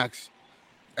on the max,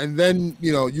 and then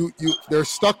they're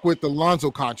stuck with the Lonzo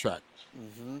contract.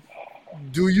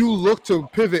 Do you look to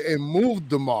pivot and move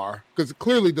DeMar? Because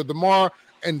clearly the DeMar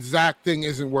and Zach thing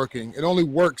isn't working. It only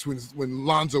works when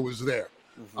Lonzo is there,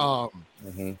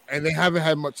 and they haven't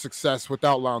had much success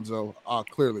without Lonzo.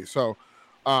 Clearly, so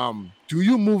do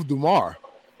you move DeMar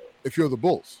if you're the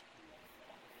Bulls?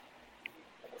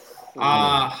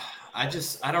 I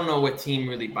don't know what team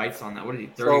really bites on that. What is he,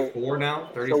 34 now?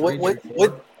 33, so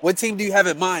what team do you have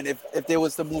in mind if there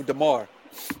was to move DeMar?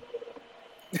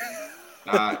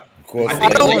 Of course, I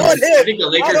think the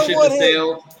Lakers should have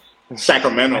sailed.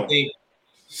 Sacramento. I think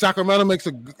Sacramento makes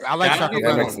a. I like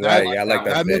Sacramento. I like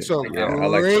that. That makes a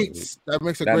great. That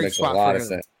makes a great spot for him.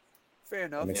 Sense. Fair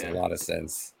enough. That makes a lot of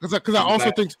sense. Because I also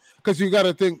think you got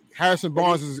to think Harrison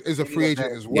Barnes is a free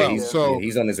agent as well. So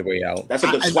he's on his way out. That's a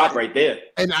good swap right there.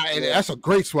 And that's a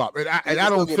great swap. And I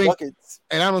don't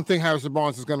think Harrison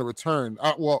Barnes is going to return.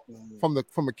 From a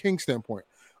King standpoint,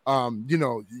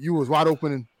 you was wide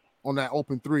open on that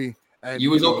open three, and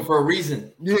you was open for a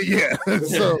reason. Yeah.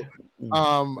 So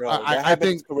I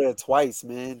think his career twice,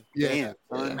 man. Yeah.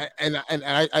 Damn, and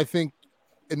I think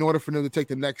in order for them to take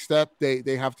the next step,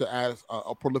 they have to add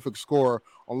a prolific scorer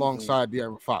alongside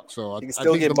De'Aaron Fox. So I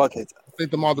still think get buckets. I think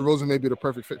DeMar DeRozan may be the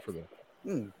perfect fit for them.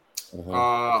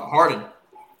 Harden.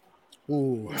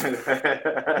 Ooh.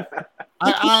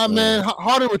 Man,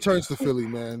 Harden returns to Philly,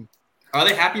 man. Are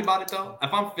they happy about it though?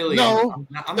 If I'm Philly, no,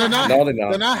 they're not.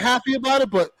 They're not happy about it.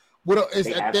 But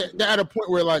they're at a point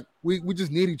where like we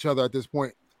just need each other at this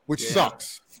point, which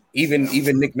sucks. Even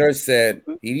Nick Nurse said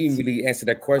he didn't really answer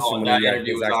that question when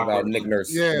he was asked about Nick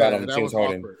Nurse about James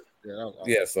Harden.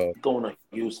 Yeah, so going to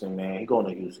Houston, man. He going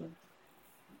to Houston.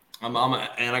 And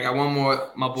I got one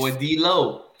more. My boy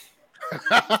D-Lo.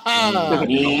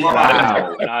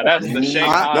 Wow. Nah, that's the shame.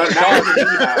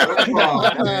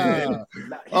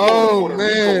 Oh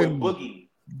man!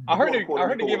 I heard they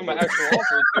gave him an actual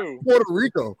offer too. Puerto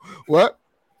Rico. What?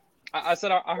 I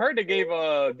said I heard they gave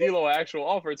D'Lo an actual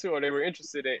offer too, and they were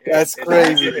interested in. That's in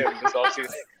crazy. him this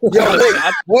offseason.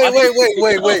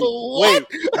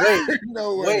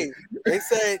 Wait.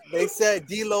 They said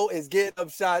D'Lo is getting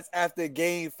up shots after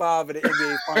Game 5 of the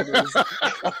NBA Finals.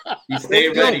 You stay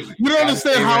ready. You don't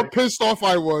understand how pissed off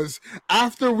I was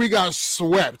after we got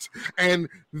swept, and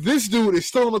this dude is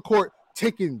still on the court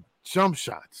taking jump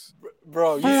shots.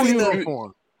 Bro, you Full see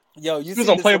uniform. you was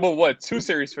unplayable. 2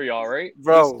 series for y'all, right?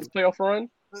 Bro, this playoff run.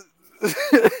 He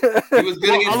was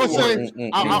good against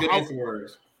the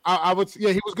Warriors. I would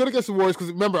say, he was good against the Warriors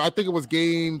because remember, I think it was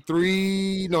Game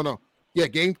 3.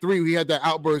 Game 3. We had that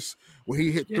outburst where he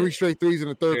hit 3 straight threes in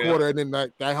the third quarter, and then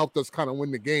that helped us kind of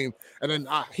win the game. And then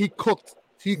he cooked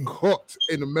in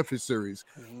the Memphis series,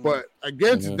 but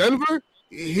against Denver,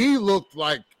 he looked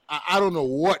like. I don't know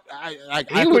what.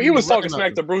 He was talking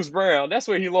smack to Bruce Brown. That's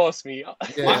where he lost me.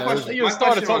 He was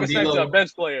started talking smack to a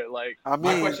bench player. My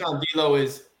question on D'Lo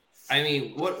is,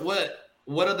 what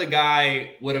what other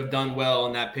guy would have done well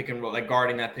in that pick and roll, like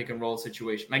guarding that pick and roll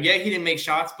situation? Like, yeah, he didn't make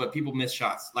shots, but people missed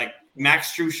shots. Like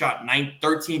Max Strus shot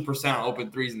 13% on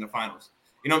open threes in the finals.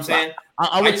 You know what I'm saying?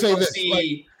 I would say this.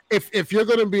 See, if you're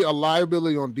going to be a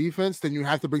liability on defense, then you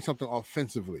have to bring something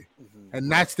offensively. And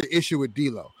that's the issue with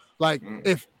D'Lo. Like,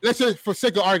 if, let's say for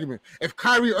sake of argument, if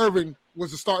Kyrie Irving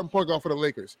was the starting point guard for the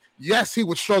Lakers, yes, he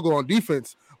would struggle on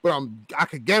defense, but I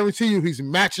can guarantee you he's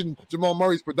matching Jamal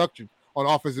Murray's production on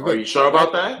offensive. Are you sure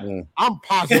about that? I'm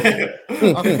positive.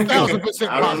 1,000%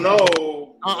 I don't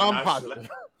know. I'm positive.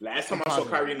 Last time I saw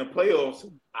Kyrie in the playoffs,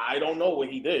 I don't know what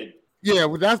he did. Yeah,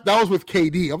 well, that was with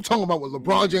KD. I'm talking about with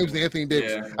LeBron James and Anthony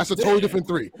Davis. Yeah. That's a totally different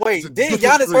three. Wait, did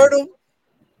Giannis hurt him?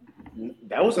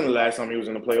 That wasn't the last time he was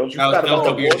in the playoffs. That was a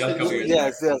couple years.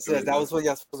 Yes. That was when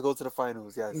y'all supposed to go to the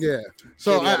finals. Yes. Yeah.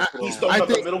 So He's throwing up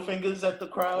the middle fingers at the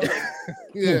crowd.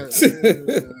 Yeah.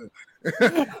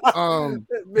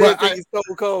 But he's so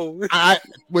cold.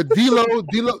 With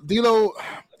D'Lo,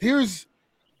 here's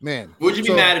man. Would you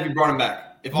be mad if you brought him back?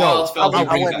 If all else fell, I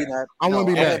wouldn't be mad. I wouldn't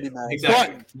be mad.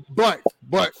 Exactly. But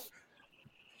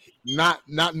not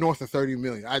north of 30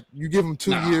 million. You give him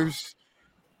 2 years,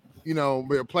 you know,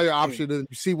 with a player option, and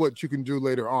you see what you can do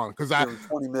later on. Because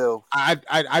 20 mil.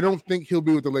 I don't think he'll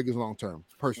be with the Lakers long term.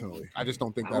 Personally, I just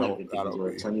don't think that'll be.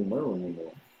 20 mil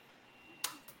anymore.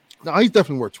 No, he's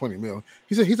definitely worth 20 mil.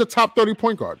 He's a top 30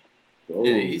 point guard. Bro,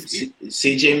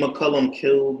 CJ McCollum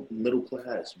killed middle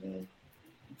class, man.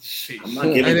 I'm not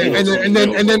giving and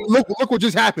then look what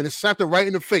just happened. It slapped it right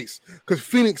in the face because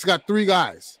Phoenix got 3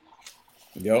 guys.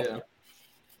 Yep. Yeah.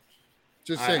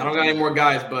 Just saying. I don't got any more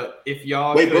guys, but if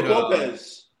y'all Brook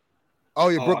Lopez. Oh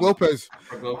yeah, Brook Lopez.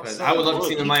 Brook Lopez. I would love to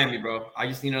see him in Miami, bro. I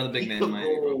just need another big man in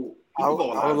Miami, bro. I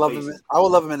would love him. I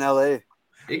would love him in LA.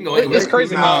 He can go anywhere. It's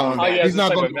crazy how he has he's this not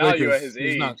type going of to value Lakers. at his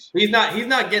age. He's not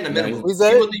getting a minimum. He's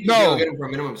that? People think No. get him for a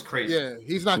minimum is crazy. Yeah,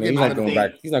 he's not He's getting. not going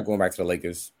back. He's not going back to the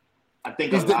Lakers. I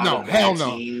think hell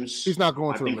no. teams, He's not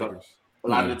going to the Lakers. A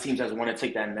lot of the teams that want to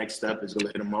take that next step is going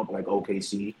to hit him up like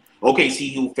OKC. OKC,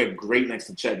 he'll fit great next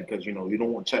to Chet because, you know, you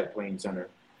don't want Chet playing center.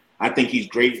 I think he's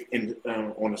great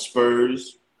on the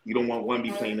Spurs. You don't want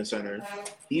Wemby playing the center.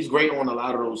 He's great on a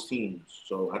lot of those teams.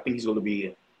 So I think he's going to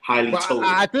be highly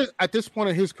touted. At this point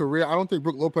in his career, I don't think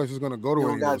Brook Lopez is going to go to. You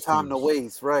don't got time to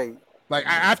waste, right? Like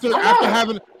after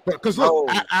having, because look,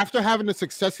 after having the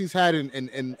success he's had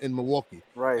in Milwaukee,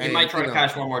 right? He might try to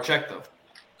cash one more check though.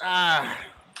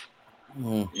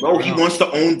 Bro, he wants to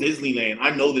own Disneyland. I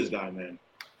know this guy, man.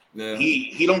 Yeah.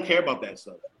 He don't care about that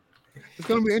stuff. It's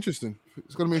gonna be interesting.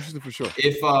 It's gonna be interesting for sure.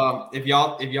 If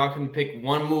y'all can pick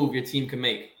one move your team can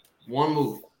make, one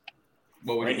move,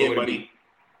 what would Right it here, buddy. be?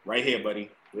 Right here, buddy.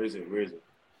 Where is it?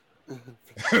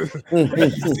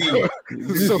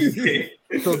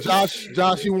 So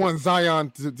Josh, you want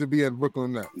Zion to be in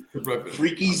Brooklyn now?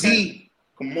 Freaky Z,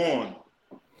 come on.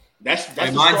 That's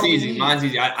hey, mine's easy. Mine's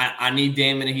easy. I need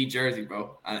Dame in a Heat jersey,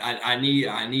 bro. I need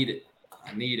it.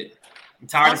 I'm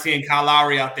tired of seeing Kyle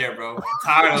Lowry out there, bro. I'm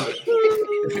tired of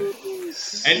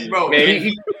it. And bro,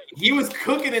 man, he was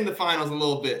cooking in the finals a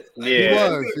little bit. Like,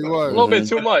 yeah, he was a little bit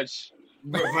too much.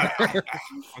 But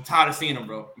I'm tired of seeing him,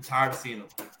 bro.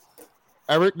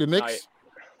 Eric, the Knicks.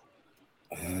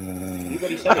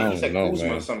 He said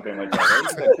Kuzma or something like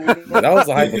that. Right? That was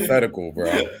a hypothetical, bro.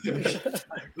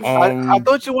 I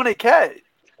thought you wanted Cat.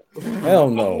 Hell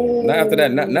no! Not after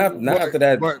that. Not after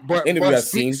that interview I've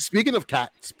seen. Speaking of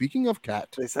Cat,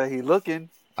 they say he looking.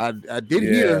 I did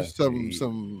hear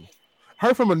some.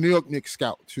 Heard from a New York Knicks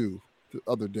scout too the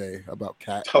other day about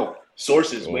Cat. Oh,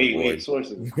 sources. Wait,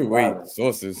 sources.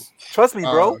 Sources. Trust me,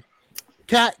 bro.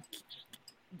 Cat.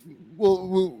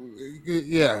 Well,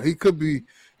 yeah, he could be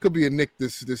a Knick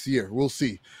this year. We'll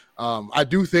see. I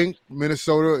do think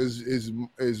Minnesota is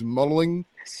mulling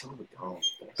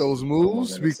those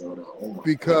moves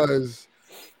because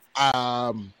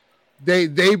they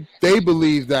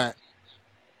believe that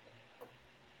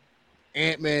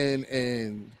Ant-Man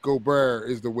and Gobert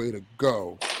is the way to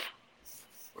go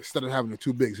instead of having the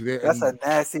two bigs. That's a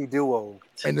nasty duo.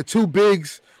 And the two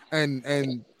bigs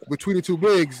and between the two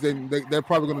bigs, then they're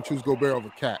probably going to choose Gobert over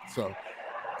Cat. So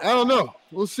I don't know.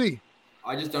 We'll see.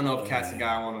 I just don't know if Cat's the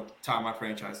guy I want to tie my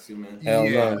franchise to, man. Hell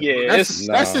no. Yeah,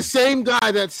 that's the same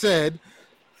guy that said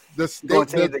going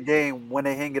to change the game when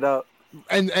they hang it up.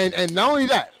 And not only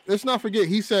that, let's not forget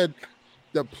he said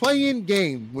the play-in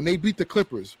game when they beat the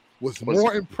Clippers was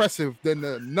more impressive than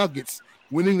the Nuggets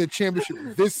winning the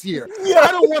championship this year. Yeah.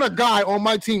 I don't want a guy on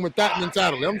my team with that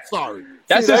mentality. I'm sorry.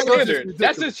 That's his standard.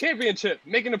 That's his championship,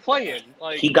 making the play-in.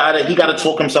 Like he gotta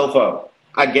talk himself up.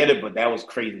 I get it, but that was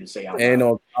crazy to say out loud. And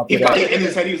on top he of probably that, in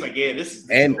his head he was like, "Yeah, this is."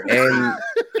 And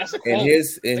That's a And quote.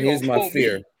 here's my quote me.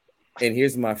 fear. And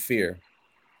here's my fear.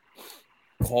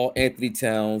 Call Anthony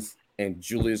Towns and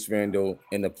Julius Randle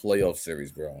in the playoff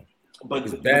series, bro. But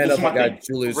It's but bad this enough is my I got thing.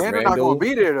 Julius Randall not gonna Randle.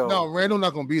 be there No, though. Randall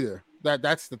not gonna be there.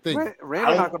 That's the thing.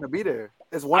 Randall I not don't- gonna be there.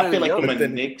 It's one I or feel the like from other. a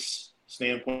Knicks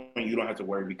standpoint, you don't have to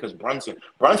worry because Brunson,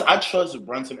 I trust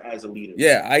Brunson as a leader.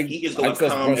 Yeah, He is I gonna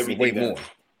trust calm Brunson everything way down. more.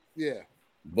 Yeah.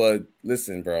 But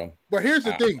listen, bro. But here's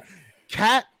the thing.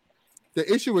 Cat,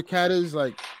 the issue with Cat is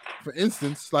like, for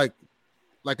instance, like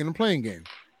in the playing game,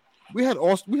 we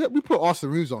put Austin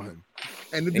Reeves on him,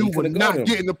 and the And he dude would couldn't not guard him.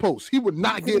 get in the post. He would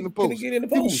not get in the Couldn't post. get in the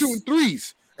He was post. shooting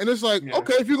threes, and it's like, Yeah.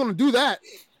 okay, if you're gonna do that,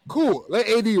 cool. Let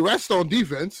AD rest on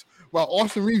defense while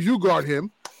Austin Reeves you guard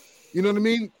him. You know what I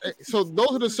mean? So those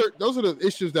are the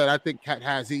issues that I think Cat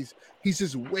has. He's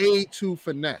just way too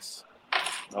finesse.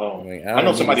 Oh, I mean, I know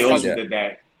don't somebody really else see who that. did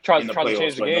that Tries in the to playoffs,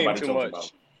 change the but game nobody too talks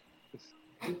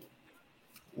much.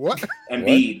 What?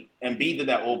 Embiid did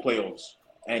that all playoffs,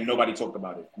 and nobody talked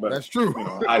about it. But That's true. You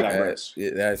know, I digress.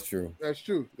 That's true. That's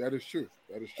true. That is true.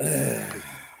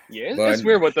 Yeah, But- it's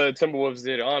weird what the Timberwolves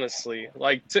did, honestly.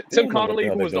 Like Tim don't know what Connolly, the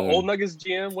hell who was they're the doing. old Nuggets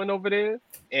GM, went over there,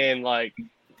 and like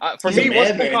for He's a me, once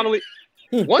Tim madman.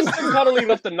 Connolly,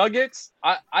 left the Nuggets,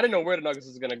 I didn't know where the Nuggets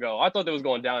was gonna go. I thought they was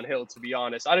going downhill, to be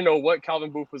honest. I didn't know what Calvin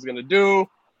Booth was gonna do.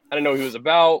 I didn't know who he was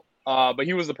about. But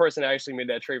he was the person that actually made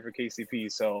that trade for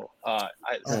KCP. So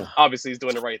obviously he's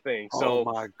doing the right thing. So,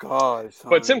 Oh my gosh.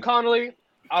 but Tim Connolly,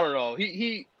 I don't know.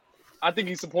 I think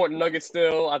he's supporting Nuggets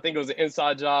still. I think it was an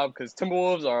inside job because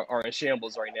Timberwolves are in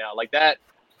shambles right now. Like that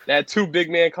two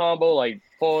big man combo, like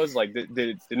pause, like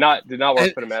did not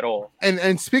work for them at all.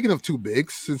 And speaking of two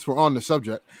bigs, since we're on the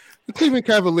subject, the Cleveland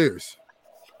Cavaliers,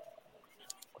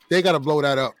 they got to blow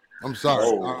that up. I'm sorry,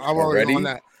 Oh, I'm already on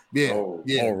that. Yeah, Oh.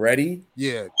 yeah, Already?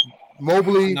 yeah.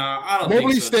 Mobley, Nah, I don't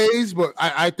Mobley think so. stays, but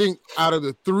I think out of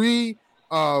the three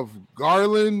of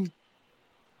Garland,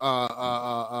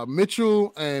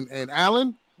 Mitchell, and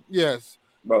Allen, yes,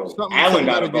 Bro, Something Allen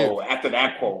got to gotta go after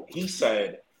that quote. He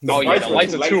said, Oh, yeah, the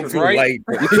lights are too for bright.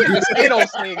 me." You can't say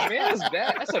those things, man. That's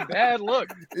bad. That's a bad look.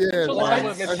 yeah. Shows Why?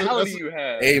 what mentality you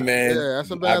have. Hey man, Yeah, that's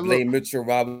a I bad look. blame Mitchell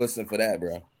Robinson for that,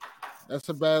 bro. That's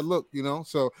a bad look, you know.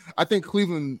 So I think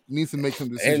Cleveland needs to make some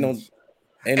And on, decisions.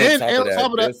 and And on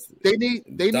top of that, they need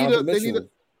Donovan a Mitchell.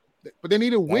 but they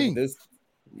need a wing.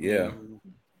 Yeah.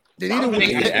 They need a Donovan wing.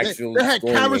 Mitchell. They, Actual they had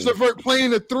scoring Cameron wing. LeVert playing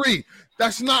the three.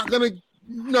 That's not gonna.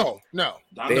 No. Donovan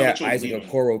They had Mitchell's Isaac leaving.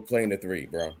 Okoro playing the three,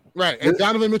 bro. Right. And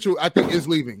Donovan Mitchell, I think, is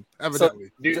leaving.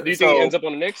 Evidently. Do you think So- he ends up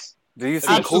on the Knicks? Do you see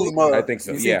Absolutely. Kuzma? I think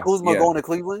so. You see Yeah, Kuzma yeah. going to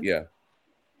Cleveland? Yeah.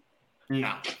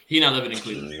 Nah, he not living in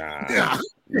Cleveland. Nah. Yeah.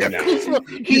 Nah.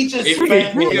 He just If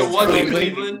spent he his was in time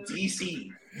Cleveland- DC.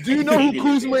 Do you know who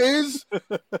Kuzma is?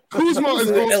 Kuzma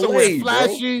is going LA, somewhere bro.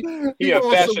 flashy. He a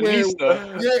going somewhere-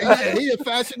 fashionista. Yeah, he a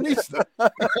fashionista.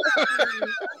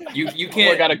 You Boy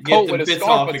can't got a get coat them with a fits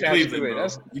scarf off in attached to Cleveland, it. bro.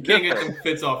 That's You can't get them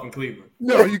fits off in Cleveland.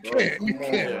 No, you can't. You Come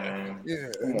on, can't. man. Yeah,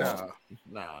 Come on.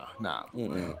 nah.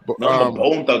 Mm-mm. But, No,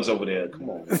 Bone Thugs over there. Come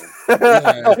on, man.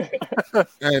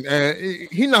 yeah. and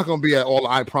he's not gonna be at all the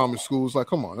I Promise schools. Like,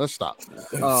 come on, let's stop.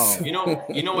 You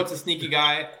know what's a sneaky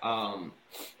guy?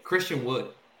 Christian Wood.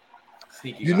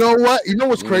 Sneaky You guy. know what? You know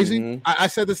what's crazy? Mhm. I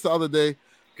said this the other day.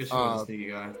 Christian Wood's a sneaky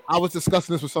guy. I was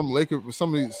discussing this with some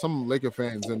Laker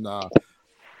fans, and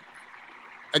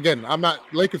again, I'm not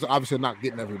Lakers are obviously not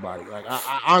getting everybody. Like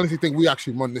I honestly think we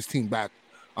actually won this team back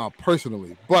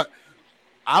personally, but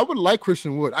I would like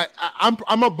Christian Wood.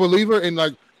 I'm a believer in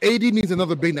like AD needs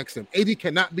another big next to him. AD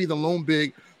cannot be the lone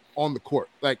big on the court.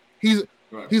 Like he's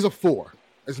a 4.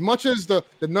 As much as the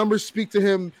numbers speak to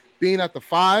him being at the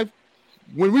 5,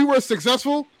 when we were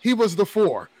successful, he was the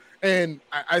 4. And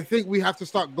I think we have to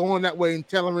start going that way and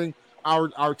tailoring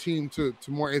our team to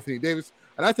more Anthony Davis.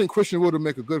 And I think Christian Wood would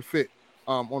make a good fit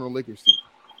on the Lakers team.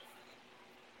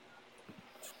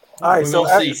 All right, We're so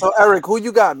gonna see. so Eric, who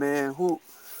you got, man? Who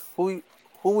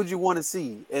would you want to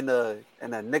see in a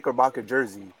Knickerbocker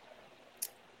jersey?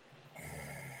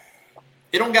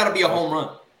 It don't got to be a home run.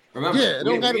 Remember, Yeah, it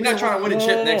don't gotta we're be not a trying to win a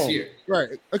chip next year. Right.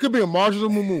 It could be a marginal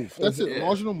move. That's it. Yeah.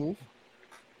 Marginal move.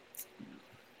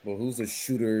 Well, who's a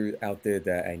shooter out there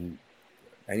that I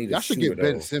need Y'all a should shooter get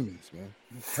Ben though? Simmons, man.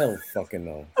 Hell fucking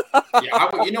no.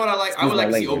 Yeah, you know what I like? I would Excuse my like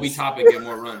to see Obi language. Toppin get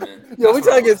more run, man. Yo, we That's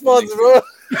what trying to I get want sponsors,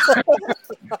 from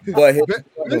bro. But here-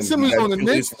 Ben Simmons on the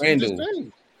Julius Knicks. Randle. I'm just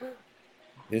saying.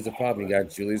 Here's the problem. You got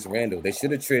Julius Randle. They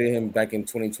should have traded him back in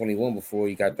 2021 before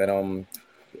he got that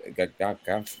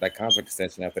that contract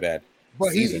extension after that.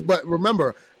 But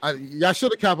remember, y'all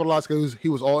should have capitalized because he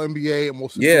was all NBA and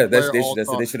most. Yeah, player, they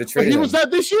All-Star. should have But traded he him. was that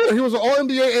this year. He was an all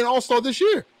NBA and All Star this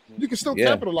year. You can still Yeah.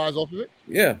 capitalize off of it.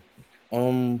 Yeah.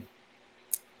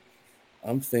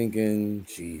 I'm thinking,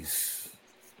 jeez.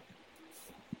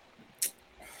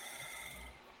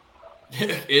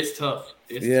 It's tough.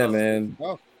 It's Yeah, tough. man.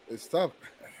 It's tough.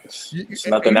 It's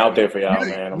nothing out there for y'all,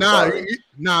 man. I'm sorry.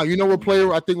 You know what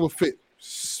player I think will fit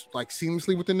like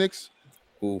seamlessly with the Knicks?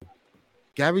 Who?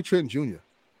 Gary Trent Jr.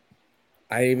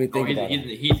 I didn't even think he's, about him.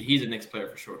 he's a Knicks player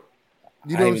for sure.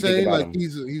 You know what I'm even think saying? about Like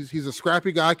him. he's a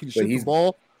scrappy guy, can shoot the he's-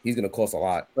 ball, He's gonna cost a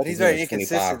lot. But he's gonna very be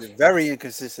 25. inconsistent. Very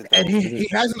inconsistent. Though. and he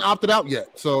hasn't opted out yet.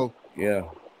 So Yeah,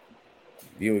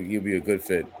 he'll be a good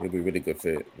fit. He'll be a really good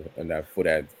fit, and that for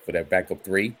that backup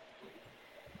three.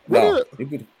 No, he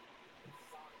could.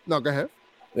 no, go ahead.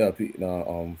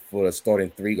 No, for a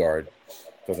starting three guard,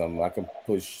 because I can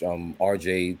push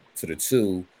RJ to the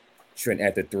two, Trent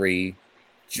at the three,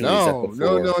 Julius at the four.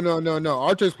 No.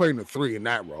 RJ's playing the three in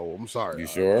that role. I'm sorry. You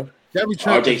sure? Gary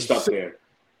Trent RJ stuck there.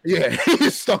 Yeah,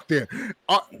 he's stuck there. Gary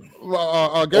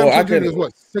Trent Jr. is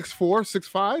what 6'4",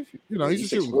 6'5"? You know, he's a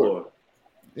shooting guard.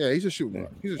 Yeah, he's a shooting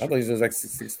guard. I thought he was like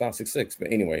 6'5", 6'6",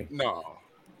 but anyway. No.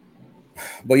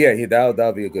 But yeah,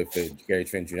 that'll be a good fit, Gary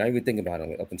Trent Jr. I even thinking about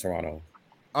him up in Toronto.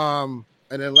 And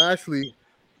then lastly,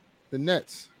 the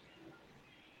Nets.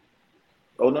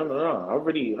 Oh no! I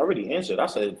already answered. I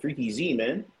said Freaky Z,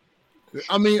 man.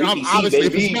 I mean, Freaky Z, obviously,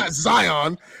 if baby. it's not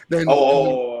Zion, then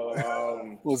Well,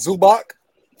 Zubac.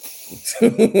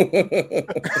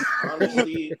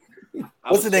 Honestly,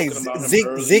 What's his name?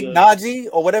 Zeke Naji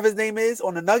or whatever his name is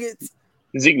on the Nuggets.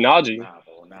 Zeke Naji.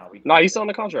 Nah, He's still on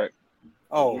the contract.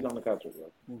 Oh, he's on the contract,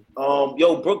 bro.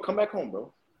 Yo, Brooke, come back home,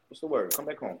 bro. What's the word? Come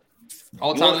back home.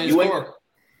 All time leading scorer.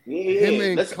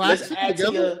 Yeah. Let's add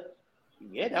together? to your.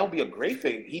 Yeah, that would be a great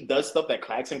thing. He does stuff that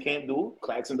Claxton can't do.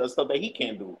 Claxton does stuff that he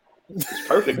can't do. It's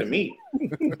perfect to me.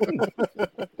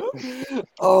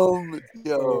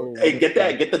 yo. Hey, get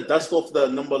the dust off the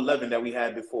number 11 that we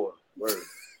had before. Word.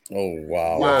 Oh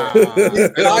wow!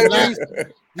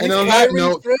 And on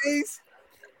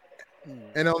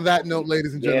that note,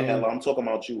 ladies and Yeah, gentlemen, hell, I'm talking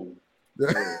about you.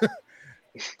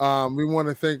 we want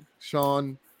to thank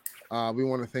Sean. We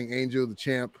want to thank Angel, the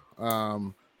champ,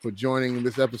 for joining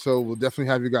this episode. We'll definitely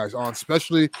have you guys on,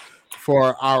 especially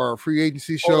for our free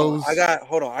agency shows. I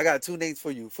got two names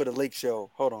for you for the Lake Show.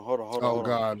 Hold on.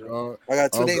 God. I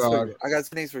got two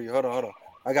names for you. Hold on.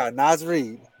 I got Nas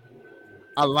Reed.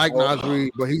 I like Nas Reed,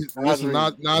 but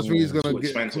Nas Reed is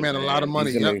gonna command a lot of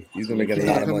money. He's gonna get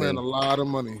a lot of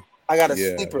money. I got a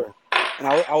sleeper, and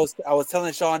I was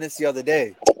telling Sean this the other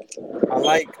day. I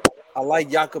like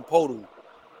Jakob from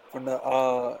the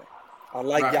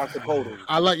Jakob Poeltl.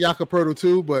 I like Jakob Poeltl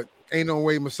too, but ain't no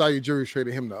way Masai Ujiri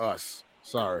traded him to us.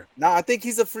 Sorry. Nah, I think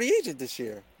he's a free agent this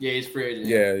year. Yeah, he's free agent.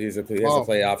 Yeah, he has a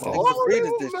play option. He's a free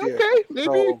agent this year. Okay, maybe.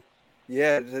 So,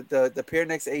 yeah, the pair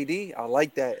next AD, I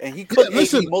like that, and he cooked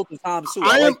AD multiple times too.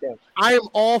 I like that. I am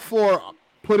all for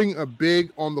putting a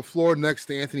big on the floor next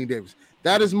to Anthony Davis.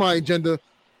 That is my agenda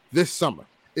this summer,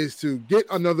 is to get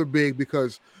another big,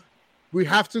 because we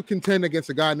have to contend against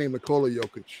a guy named Nikola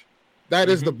Jokic. That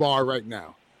is the bar right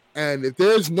now. And if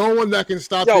there's no one that can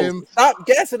stop him, stop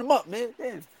gassing him up, man.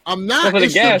 Damn. I'm not.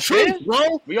 It's the truth,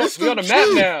 bro. We on the map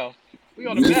now. We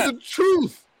on the map. It's the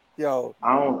truth. Yo,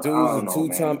 Dude's a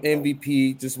two-time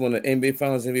MVP, just won an NBA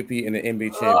Finals MVP and an NBA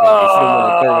champion. He should have won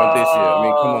the third one this year. I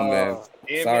mean, come on, man.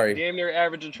 Sorry. Damn near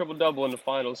averaging triple-double in the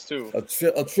finals, too. A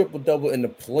triple-double in the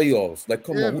playoffs. Like,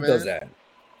 come on, who does that?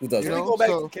 Who does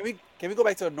that? Can we go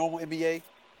back to a normal NBA?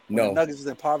 No. The Nuggets was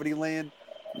in poverty land.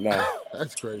 No,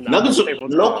 that's crazy. Nuggets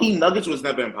was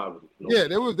never in poverty. Yeah,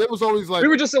 there was always like we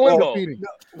were just in limbo.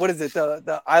 What is it?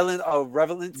 The island of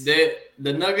relevance? The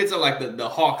Nuggets are like the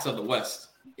Hawks of the West.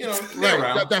 You know,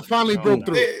 that finally broke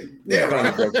through.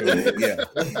 Yeah.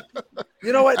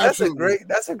 You know what? That's a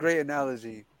great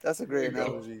analogy.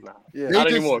 Yeah. Not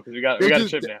anymore, because we got a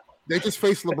chip now. They just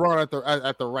faced LeBron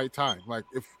at the right time. Like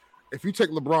if you take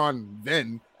LeBron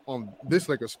then on this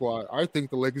Lakers squad, I think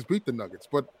the Lakers beat the Nuggets,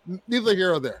 but neither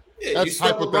here or there. Yeah, you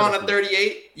start LeBron at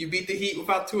 38, you beat the Heat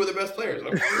without two of the best players.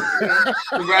 Okay.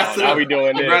 Congrats to them. Now we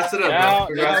doing this. Congrats to them. Now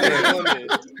we doing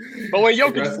this. But when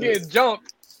Jokic is getting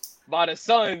jumped by the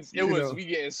Suns, we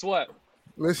getting swept.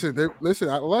 Listen.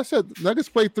 I said Nuggets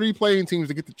played 3 playing teams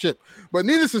to get the chip, but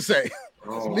needless to say,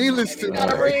 got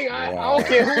a ring. I don't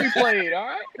care who we played. All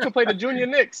right, we can play the Junior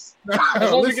Knicks.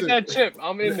 As long as we get that chip,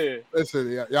 I'm in there.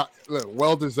 Listen, yeah, look,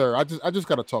 well deserved. I just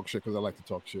gotta talk shit because I like to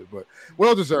talk shit, but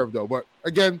well deserved though. But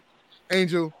again,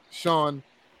 Angel, Sean,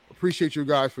 appreciate you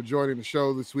guys for joining the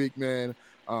show this week, man.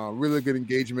 Really good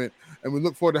engagement, and we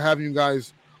look forward to having you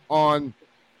guys on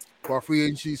for our free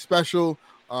agency special.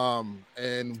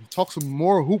 And talk some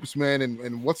more hoops, man,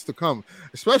 and what's to come,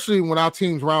 especially when our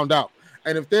teams round out.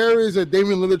 And if there is a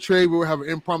Damian Lillard trade, we'll have an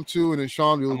impromptu, and then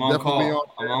Sean will I'm on definitely be on.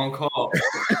 call. I'm on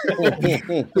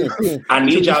call. I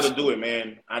need y'all to do it,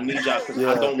 man. I need y'all because I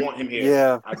Yeah. don't want him here.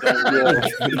 Yeah. I don't want him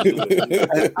here. Please do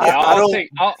it. I, Yeah, I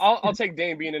don't. I'll take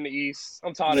Dame being in the East.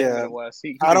 I'm tired of him in the West.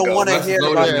 He I can don't go. want to West is hear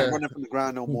loaded. about Yeah. him running from the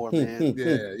ground no more, man.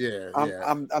 Yeah.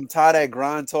 I'm tired of that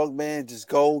grind talk, man. Just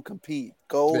go compete.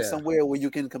 Go Yeah. somewhere where you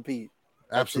can compete.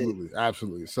 That's it.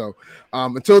 Absolutely. So,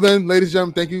 until then, ladies and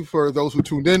gentlemen, thank you for those who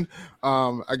tuned in.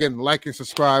 Again, like and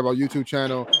subscribe our YouTube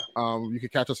channel. You can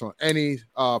catch us on any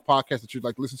podcast that you'd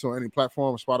like to listen to on any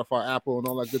platform, Spotify, Apple, and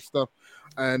all that good stuff.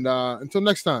 And until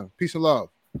next time, peace and love.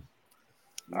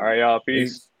 All right, y'all.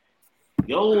 Peace.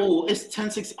 Yo, it's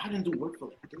 10:06. I didn't do work for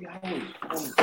like 3 hours.